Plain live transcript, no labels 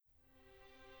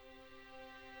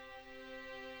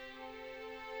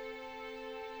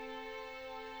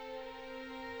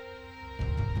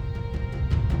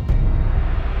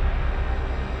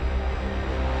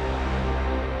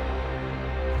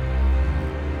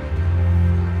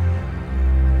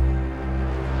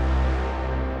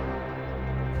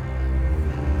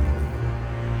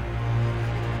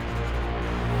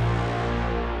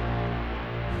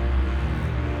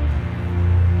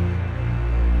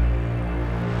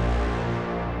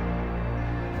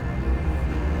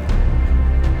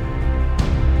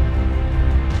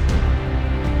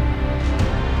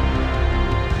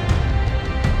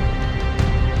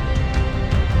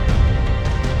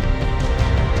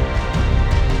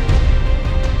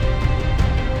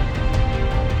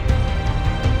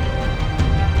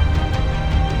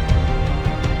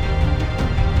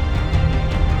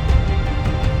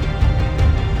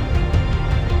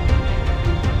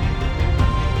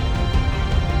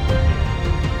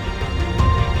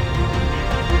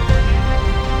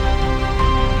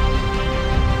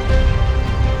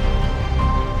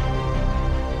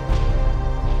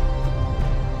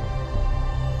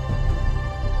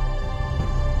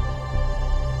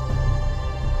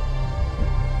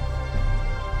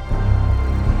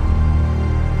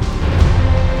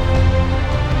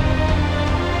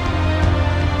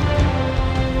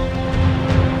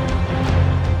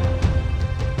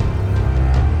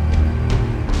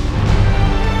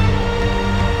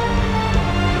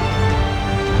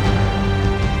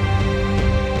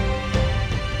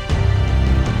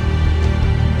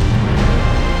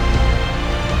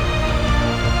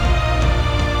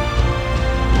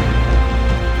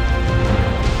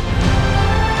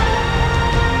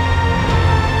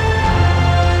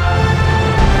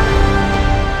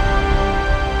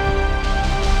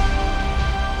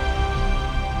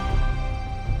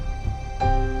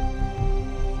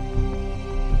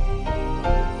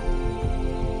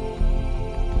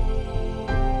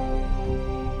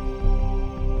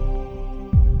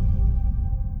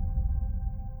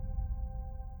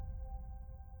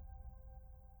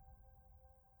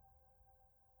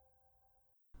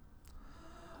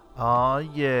Aw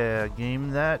yeah,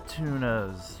 game that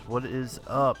tunas. What is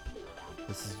up?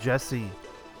 This is Jesse,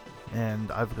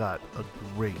 and I've got a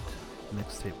great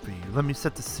mixtape for you. Let me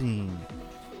set the scene.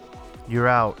 You're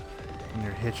out and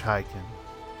you're hitchhiking.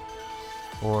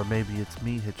 Or maybe it's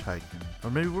me hitchhiking. Or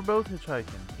maybe we're both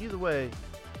hitchhiking. Either way,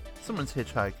 someone's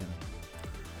hitchhiking.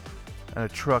 And a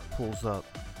truck pulls up.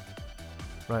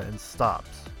 Right, and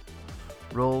stops.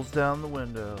 Rolls down the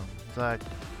window. It's like,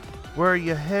 where are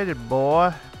you headed,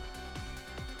 boy?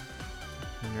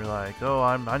 And you're like, oh,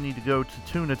 I need to go to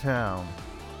Tuna Town.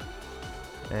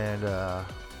 And,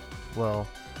 well,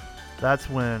 that's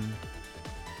when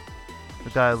the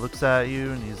guy looks at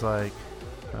you and he's like,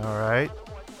 alright,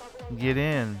 get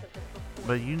in.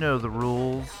 But you know the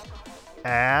rules.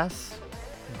 Ass,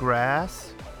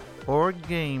 grass, or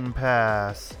Game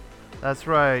Pass. That's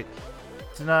right.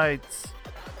 Tonight's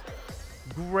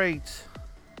great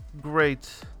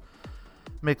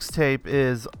mixtape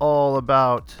is all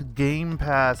about Game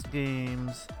Pass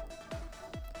games,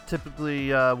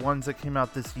 typically ones that came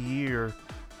out this year,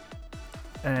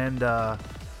 and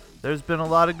there's been a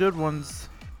lot of good ones.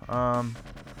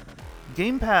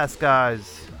 Game Pass,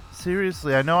 guys,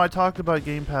 seriously, I know I talk about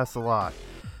Game Pass a lot,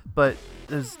 but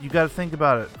you got to think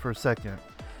about it for a second.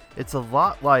 It's a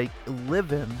lot like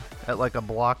living at like a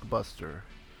Blockbuster.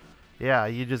 Yeah,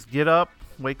 you just get up,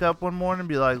 wake up one morning and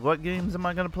be like, what games am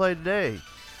I going to play today?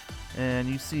 And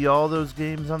you see all those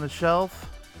games on the shelf,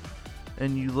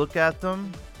 and you look at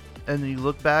them, and then you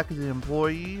look back at the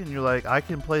employee, and you're like, I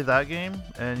can play that game?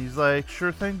 And he's like,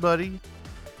 sure thing, buddy.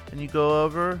 And you go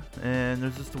over, and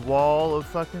there's just a wall of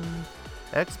fucking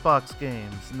Xbox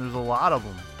games, and there's a lot of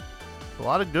them. A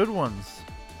lot of good ones.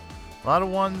 A lot of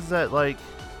ones that, like,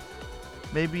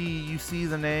 maybe you see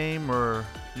the name, or,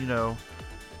 you know,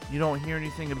 you don't hear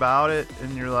anything about it,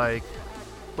 and you're like,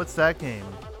 what's that game?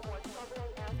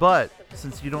 But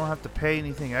since you don't have to pay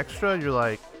anything extra, you're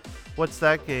like, what's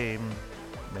that game?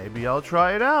 Maybe I'll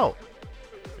try it out.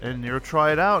 And you'll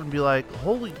try it out and be like,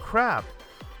 holy crap,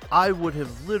 I would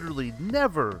have literally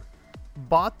never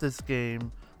bought this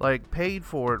game, like paid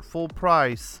for it full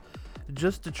price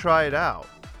just to try it out.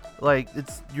 Like,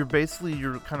 you're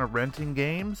kind of renting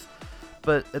games,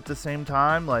 but at the same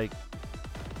time, like,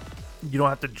 you don't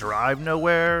have to drive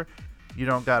nowhere. You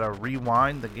don't gotta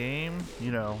rewind the game.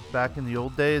 You know, back in the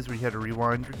old days where you had to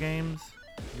rewind your games.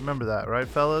 Remember that, right,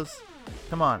 fellas?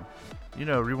 Come on. You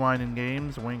know, rewinding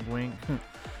games. Wink, wink.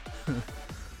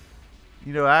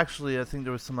 You know, actually, I think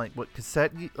there was some,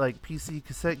 PC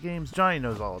cassette games. Johnny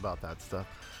knows all about that stuff.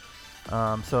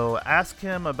 So ask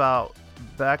him about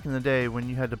back in the day when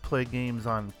you had to play games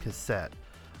on cassette.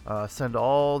 Send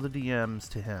all the DMs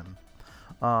to him.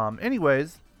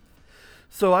 Anyways,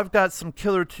 so I've got some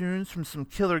killer tunes from some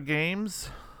killer games.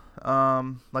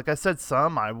 Like I said,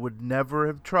 some I would never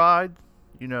have tried.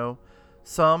 You know,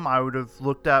 some I would have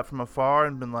looked at from afar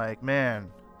and been like, man,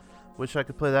 wish I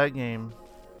could play that game,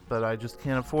 but I just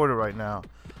can't afford it right now.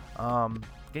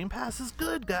 Game Pass is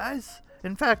good, guys.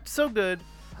 In fact, so good,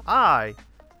 I,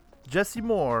 Jesse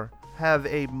Moore, have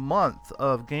a month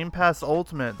of Game Pass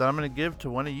Ultimate that I'm going to give to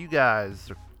one of you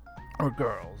guys or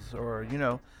girls, or, you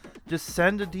know, just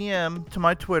send a DM to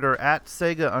my Twitter at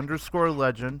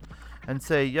Sega_legend and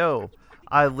say, yo,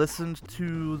 I listened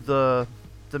to the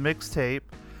mixtape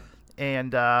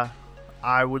and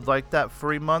I would like that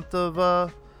free month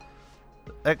of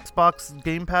Xbox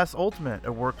Game Pass Ultimate.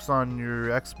 It works on your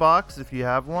Xbox if you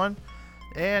have one,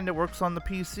 and it works on the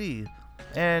PC.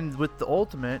 And with the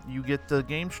Ultimate, you get the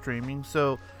game streaming,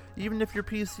 so even if your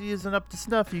PC isn't up to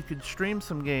snuff, you could stream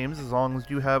some games as long as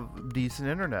you have decent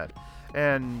internet.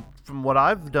 And from what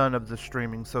I've done of the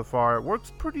streaming so far, it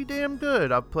works pretty damn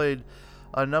good. I've played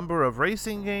a number of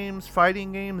racing games,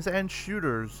 fighting games, and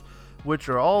shooters, which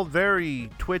are all very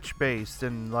Twitch-based,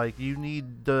 and like you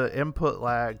need the input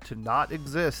lag to not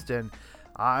exist. And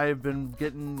I've been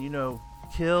getting, you know,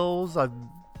 kills. I'm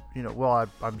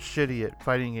shitty at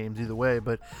fighting games either way,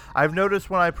 but I've noticed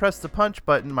when I press the punch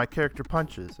button, my character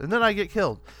punches, and then I get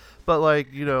killed. But,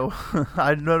 like, you know,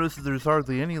 I noticed there's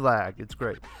hardly any lag. It's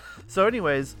great. So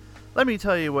anyways, let me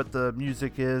tell you what the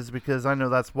music is, because I know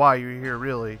that's why you're here,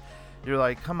 really. You're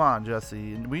like, come on,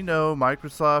 Jesse. And we know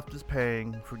Microsoft is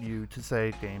paying for you to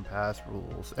say Game Pass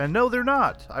rules. And no, they're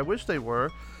not. I wish they were.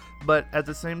 But at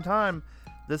the same time,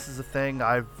 this is a thing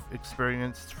I've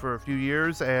experienced for a few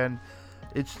years, and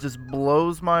it just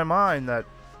blows my mind that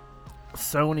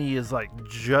Sony is like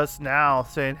just now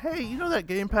saying, hey, you know that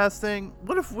Game Pass thing?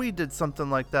 What if we did something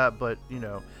like that? But, you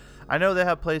know, I know they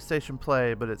have PlayStation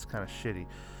Play, but it's kind of shitty.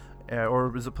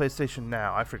 Or is it PlayStation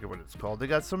Now? I forget what it's called. They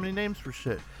got so many names for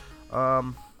shit.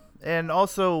 And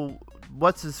also,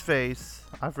 what's his face?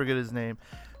 I forget his name.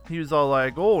 He was all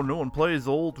like, "Oh, no one plays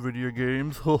old video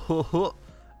games."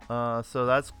 So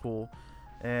that's cool.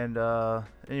 And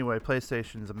anyway,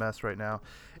 PlayStation's a mess right now,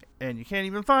 and you can't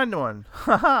even find one.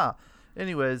 Haha.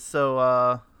 Anyways,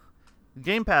 so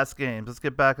Game Pass games. Let's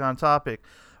get back on topic.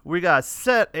 We got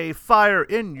Set a Fire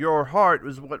in Your Heart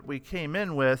was what we came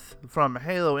in with from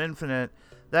Halo Infinite.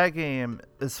 That game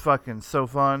is fucking so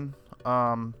fun.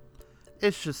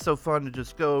 It's just so fun to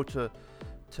just go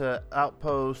to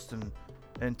Outpost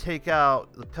and take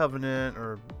out the Covenant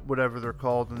or whatever they're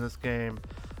called in this game.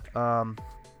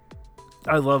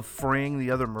 I love freeing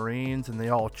the other Marines and they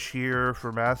all cheer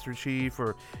for Master Chief,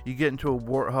 or you get into a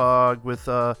Warthog with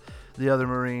the other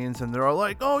Marines and they're all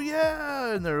like, "Oh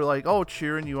yeah," and they're like all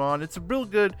cheering you on. It's a real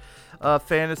good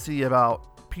fantasy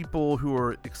about people who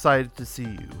are excited to see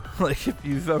you. Like if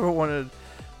you've ever wanted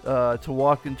to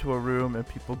walk into a room and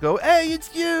people go, "Hey,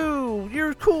 it's you!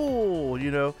 You're cool!" You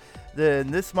know,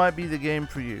 then this might be the game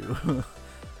for you.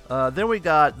 Then we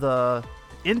got the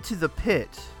Into the Pit.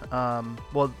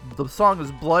 Well, the song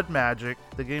is Blood Magic.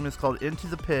 The game is called Into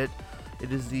the Pit.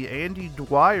 It is the Andy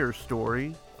Dwyer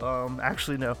story.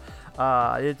 Actually, no.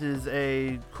 It is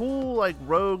a cool, like,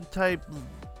 rogue type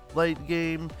light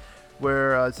game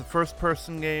where it's a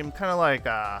first-person game, kind of like,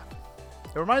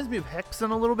 it reminds me of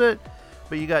Hexen a little bit,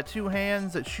 but you got two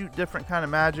hands that shoot different kind of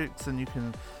magics, and you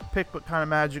can pick what kind of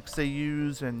magics they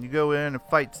use, and you go in and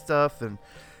fight stuff, and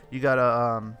you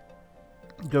gotta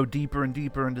go deeper and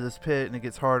deeper into this pit, and it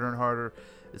gets harder and harder.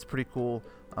 It's pretty cool.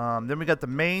 Then we got the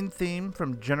main theme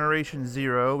from Generation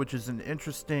Zero, which is an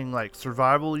interesting, like,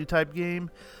 survival-y type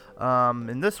game.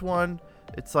 In this one,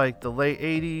 it's like the late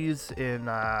 80s in,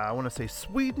 I want to say,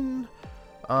 Sweden.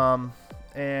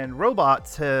 And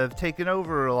robots have taken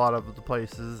over a lot of the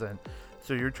places, and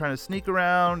so you're trying to sneak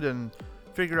around and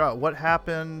figure out what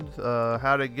happened,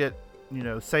 how to get,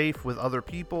 safe with other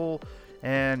people,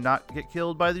 and not get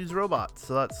killed by these robots.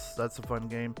 So that's a fun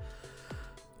game.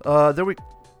 Then we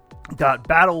got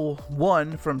Battle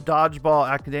 1 from Dodgeball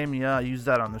Academia. I used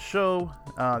that on the show.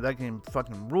 That game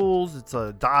fucking rules. It's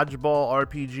a dodgeball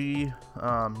RPG.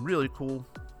 Really cool.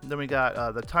 Then we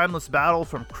got the Timeless Battle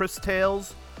from Chris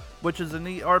Tales, which is a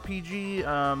neat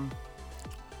RPG.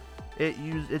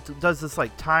 It does this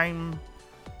like time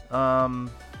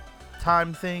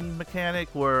thing mechanic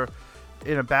where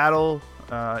in a battle,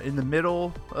 in the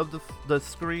middle of the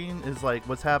screen is like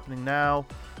what's happening now.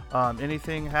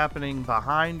 Anything happening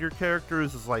behind your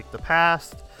characters is like the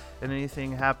past, and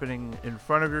anything happening in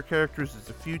front of your characters is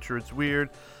the future. It's weird.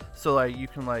 So like you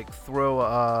can like throw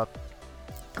a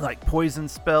like poison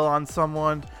spell on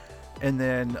someone, and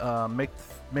then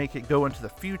make it go into the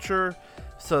future.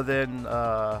 So then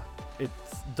it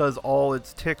does all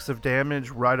its ticks of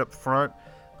damage right up front,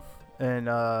 and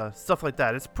stuff like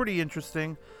that. It's pretty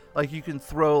interesting. Like you can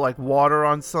throw like water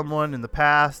on someone in the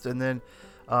past, and then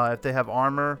if they have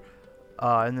armor,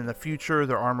 and in the future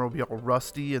their armor will be all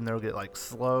rusty and they'll get like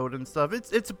slowed and stuff.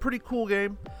 It's a pretty cool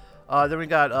game. Then we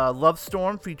got Love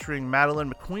Storm featuring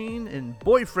Madeline McQueen in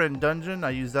Boyfriend Dungeon. I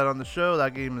used that on the show.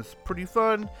 That game is pretty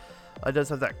fun. It does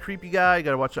have that creepy guy. You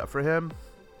gotta watch out for him.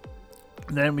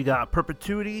 And then we got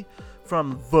Perpetuity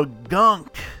from The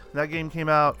Gunk. That game came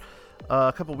out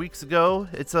a couple weeks ago.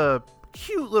 It's a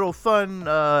cute little fun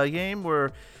game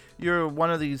where you're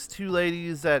one of these two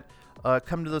ladies that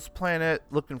come to this planet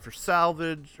looking for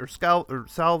salvage. You're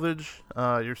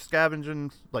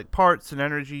scavenging like parts and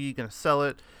energy. You're gonna sell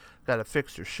it. Got to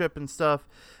fix your ship and stuff.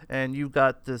 And you've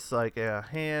got this like a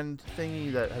hand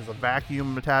thingy that has a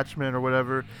vacuum attachment or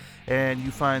whatever. And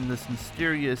you find this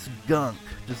mysterious gunk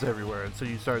just everywhere. And so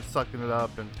you start sucking it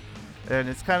up, and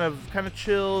it's kind of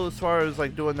chill as far as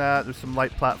like doing that. There's some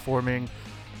light platforming,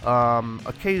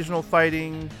 occasional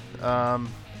fighting.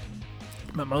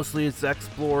 But mostly it's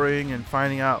exploring and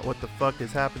finding out what the fuck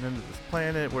is happening to this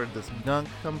planet, where did this gunk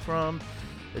come from.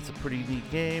 It's a pretty neat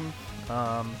game.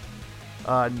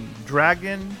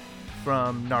 Dragon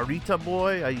from Narita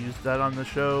Boy, I used that on the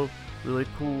show. Really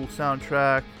cool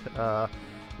soundtrack,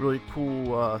 really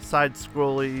cool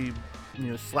side-scrolly,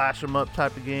 slash 'em up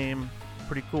type of game.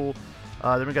 Pretty cool.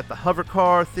 Then we got the hover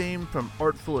car theme from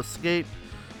Artful Escape.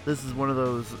 This is one of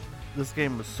those. This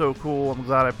game was so cool. I'm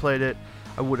glad I played it.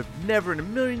 I would have never in a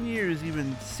million years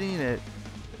even seen it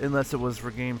unless it was for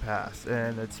Game Pass.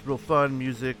 And it's real fun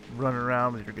music, running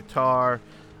around with your guitar,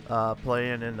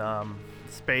 playing in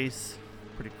space.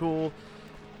 Pretty cool.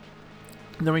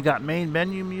 And then we got main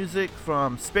menu music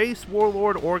from Space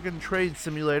Warlord Organ Trade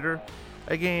Simulator.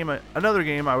 Another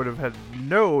game I would have had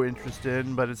no interest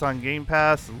in, but it's on Game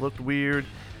Pass. It looked weird.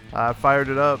 I fired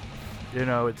it up.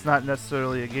 It's not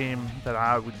necessarily a game that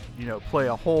I would, play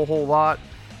a whole lot.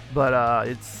 but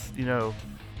it's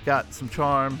got some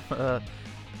charm.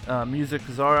 Music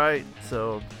is alright,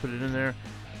 so put it in there.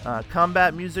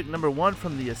 Combat music number 1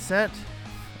 from The Ascent.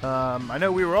 I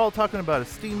know we were all talking about a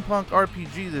steampunk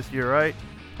RPG this year, right?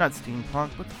 Not steampunk,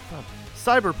 what the fuck?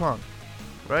 Cyberpunk,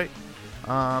 right?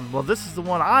 Well, this is the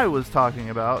one I was talking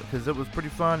about because it was pretty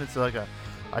fun. It's like a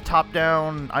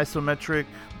top-down, isometric,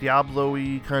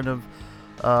 Diablo-y kind of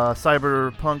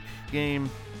cyberpunk game.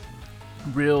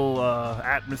 Real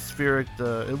atmospheric.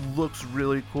 It looks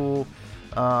really cool.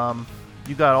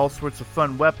 You got all sorts of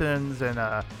fun weapons and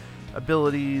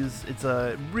abilities. It's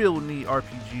a real neat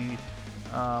RPG.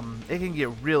 It can get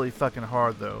really fucking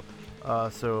hard though,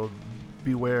 so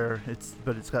beware.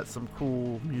 But it's got some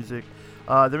cool music.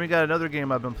 Then we got another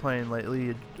game I've been playing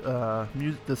lately.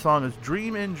 The song is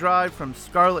Dream and Drive from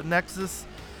Scarlet Nexus.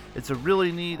 It's a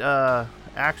really neat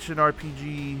action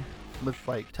RPG with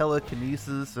like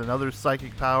telekinesis and other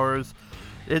psychic powers.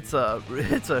 It's a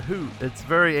hoot. It's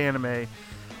very anime,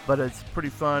 but it's pretty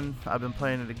fun. I've been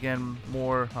playing it again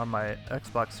more on my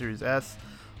Xbox Series S.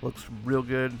 Looks real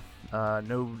good.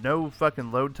 No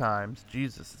fucking load times.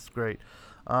 Jesus, it's great.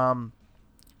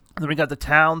 Then we got the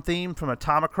town theme from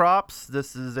Atomicrops.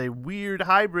 This is a weird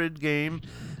hybrid game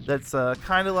that's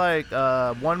kind of like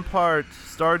one part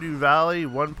Stardew Valley,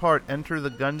 one part Enter the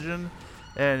Gungeon,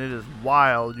 and it is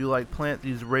wild. You like plant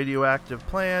these radioactive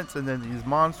plants, and then these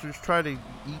monsters try to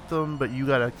eat them, but you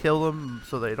gotta kill them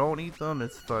so they don't eat them.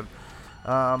 It's fun.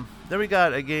 Then we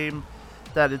got a game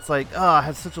that it's like, I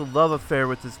have such a love affair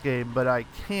with this game, but I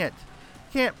can't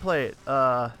play it.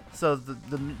 So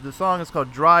the song is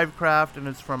called Drivecraft, and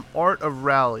it's from Art of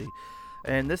Rally,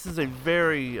 and this is a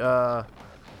very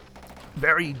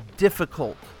very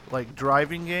difficult like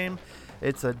driving game.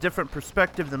 It's a different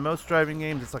perspective than most driving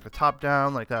games. It's like a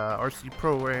top-down, like a RC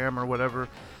Pro-Am or whatever,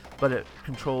 but it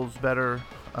controls better.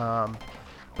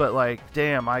 But like,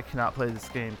 damn, I cannot play this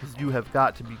game because you have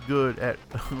got to be good at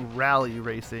rally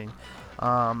racing.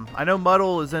 I know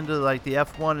Muddle is into like the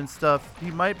F1 and stuff.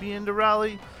 He might be into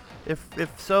rally.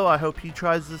 If so, I hope he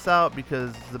tries this out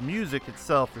because the music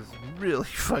itself is really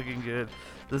fucking good.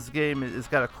 This game has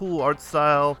got a cool art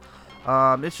style.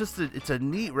 It's a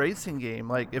neat racing game.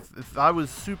 Like if I was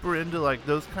super into like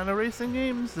those kind of racing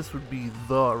games, this would be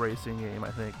the racing game,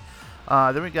 I think.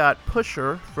 Then we got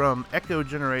Pusher from Echo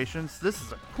Generations. This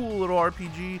is a cool little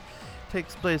RPG.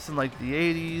 Takes place in like the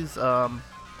 80s.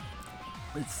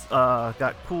 It's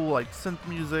got cool like synth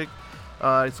music.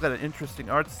 It's got an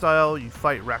interesting art style. You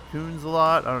fight raccoons a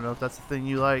lot. I don't know if that's the thing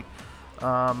you like.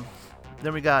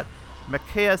 Then we got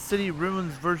Makaea City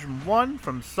Ruins version 1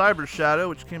 from Cyber Shadow,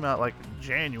 which came out like in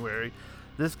January.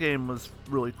 This game was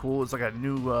really cool. It's like a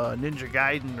new Ninja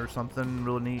Gaiden or something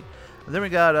really neat. And then we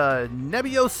got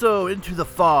Nebioso Into the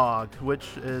Fog, which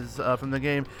is from the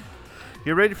game.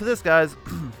 Get ready for this, guys.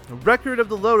 Record of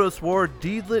the Lodoss War,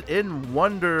 Deedlit in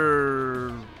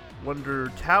Wonder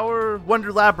Tower?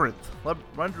 Wonder Labyrinth.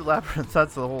 Wonder Labyrinth,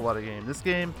 that's a whole lot of game. This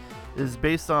game is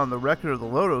based on the Record of the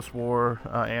Lodoss War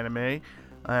anime,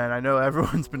 and I know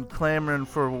everyone's been clamoring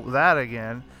for that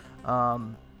again.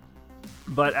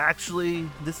 But actually,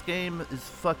 this game is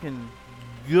fucking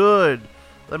good.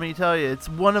 Let me tell you, it's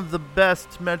one of the best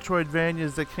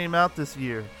Metroidvanias that came out this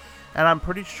year. And I'm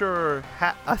pretty sure,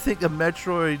 I think a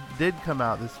Metroid did come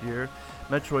out this year,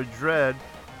 Metroid Dread.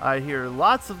 I hear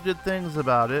lots of good things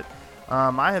about it.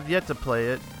 I have yet to play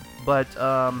it, but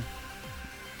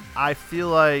I feel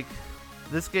like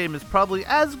this game is probably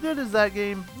as good as that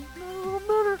game, a little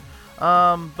better.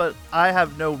 But I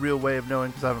have no real way of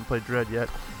knowing because I haven't played Dread yet.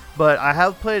 But I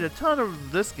have played a ton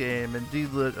of this game, and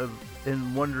Deedlit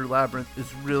in Wonder Labyrinth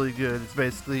is really good. It's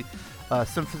basically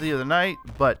Symphony of the Night,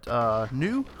 but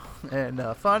new and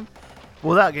fun.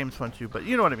 Well, that game's fun too, but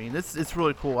you know what I mean. It's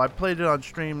really cool. I played it on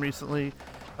stream recently.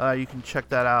 You can check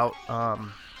that out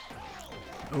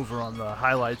over on the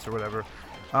highlights or whatever.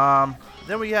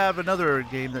 Then we have another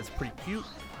game that's pretty cute.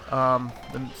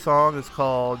 The song is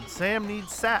called Sam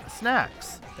Needs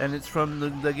Snacks, and it's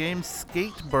from the game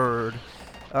Skatebird.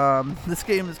 This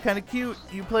game is kind of cute.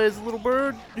 You play as a little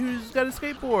bird who's got a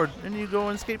skateboard, and you go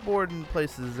and skateboard in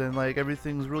places, and like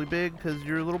everything's really big because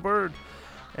you're a little bird.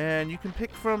 And you can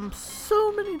pick from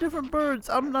so many different birds.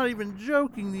 I'm not even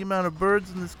joking. The amount of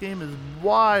birds in this game is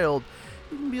wild.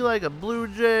 You can be like a blue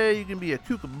jay, you can be a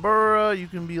kookaburra, you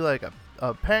can be like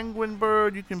a penguin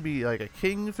bird, you can be like a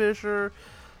kingfisher.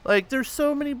 Like, there's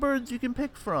so many birds you can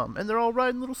pick from, and they're all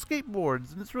riding little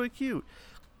skateboards, and it's really cute.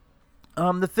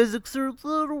 The physics are a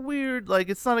little weird. Like,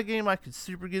 it's not a game I could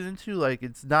super get into. Like,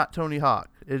 it's not Tony Hawk.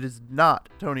 It is not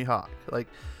Tony Hawk. Like,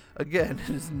 again,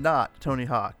 it is not Tony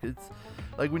Hawk. It's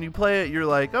like when you play it, you're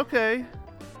like, okay,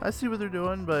 I see what they're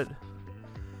doing, but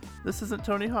this isn't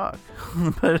Tony Hawk.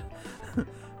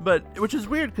 but which is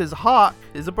weird because Hawk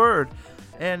is a bird.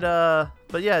 And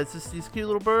but yeah, it's just these cute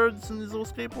little birds and these little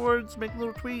skateboards making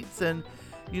little tweets, and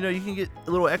you can get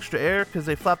a little extra air because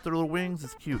they flap their little wings.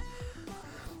 It's cute.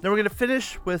 Then we're gonna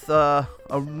finish with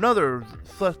another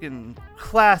fucking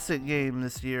classic game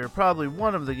this year, probably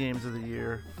one of the games of the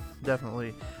year,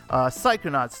 definitely.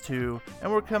 Psychonauts 2,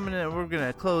 and we're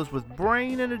gonna close with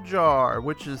Brain in a Jar,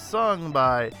 which is sung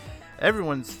by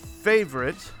everyone's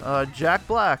favorite, Jack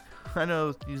Black. I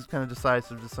know he's kind of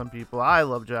decisive to some people. I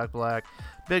love Jack Black,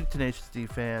 big Tenacious D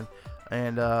fan,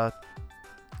 and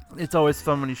it's always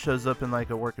fun when he shows up in like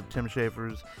a work of Tim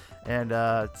Schafer's, and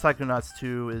Psychonauts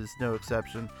 2 is no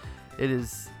exception. It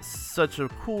is such a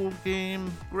cool game,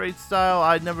 great style.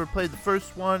 I never played the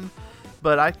first one,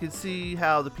 but I could see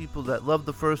how the people that loved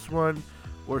the first one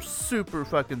were super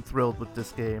fucking thrilled with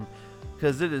this game,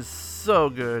 because it is so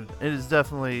good. It is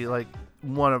definitely like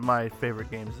one of my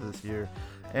favorite games of this year.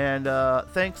 And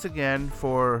thanks again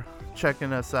for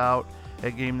checking us out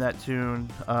at Game That Tune.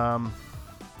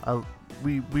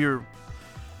 We're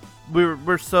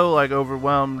so like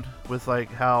overwhelmed with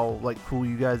like how like cool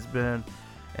you guys have been,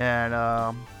 and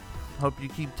hope you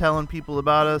keep telling people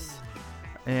about us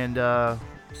and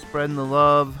spreading the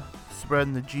love,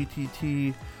 spreading the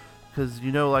GTT, because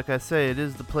like I say, it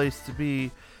is the place to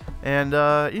be. And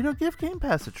give Game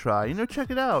Pass a try.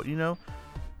 Check it out.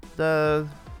 The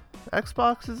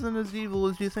Xbox isn't as evil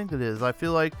as you think it is. I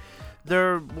feel like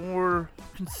they're more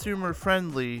consumer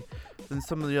friendly than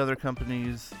some of the other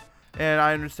companies. And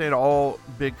I understand all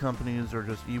big companies are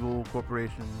just evil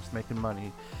corporations making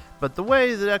money. But the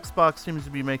way that Xbox seems to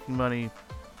be making money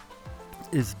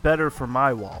is better for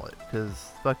my wallet,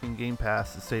 because fucking Game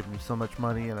Pass has saved me so much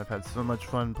money, and I've had so much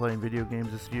fun playing video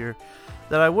games this year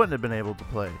that I wouldn't have been able to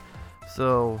play.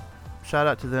 So shout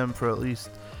out to them for at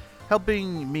least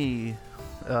helping me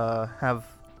have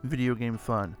video game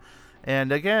fun.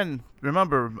 And again,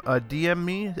 remember, DM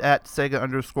me at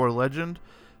Sega_legend.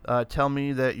 Tell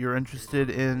me that you're interested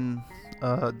in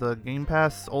the Game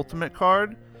Pass Ultimate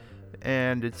card,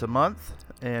 and it's a month.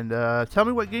 And tell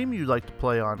me what game you'd like to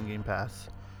play on Game Pass,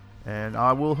 and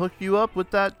I will hook you up with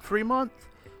that free month.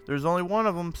 There's only one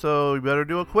of them, so you better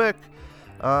do it quick.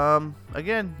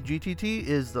 Again, GTT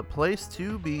is the place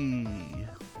to be.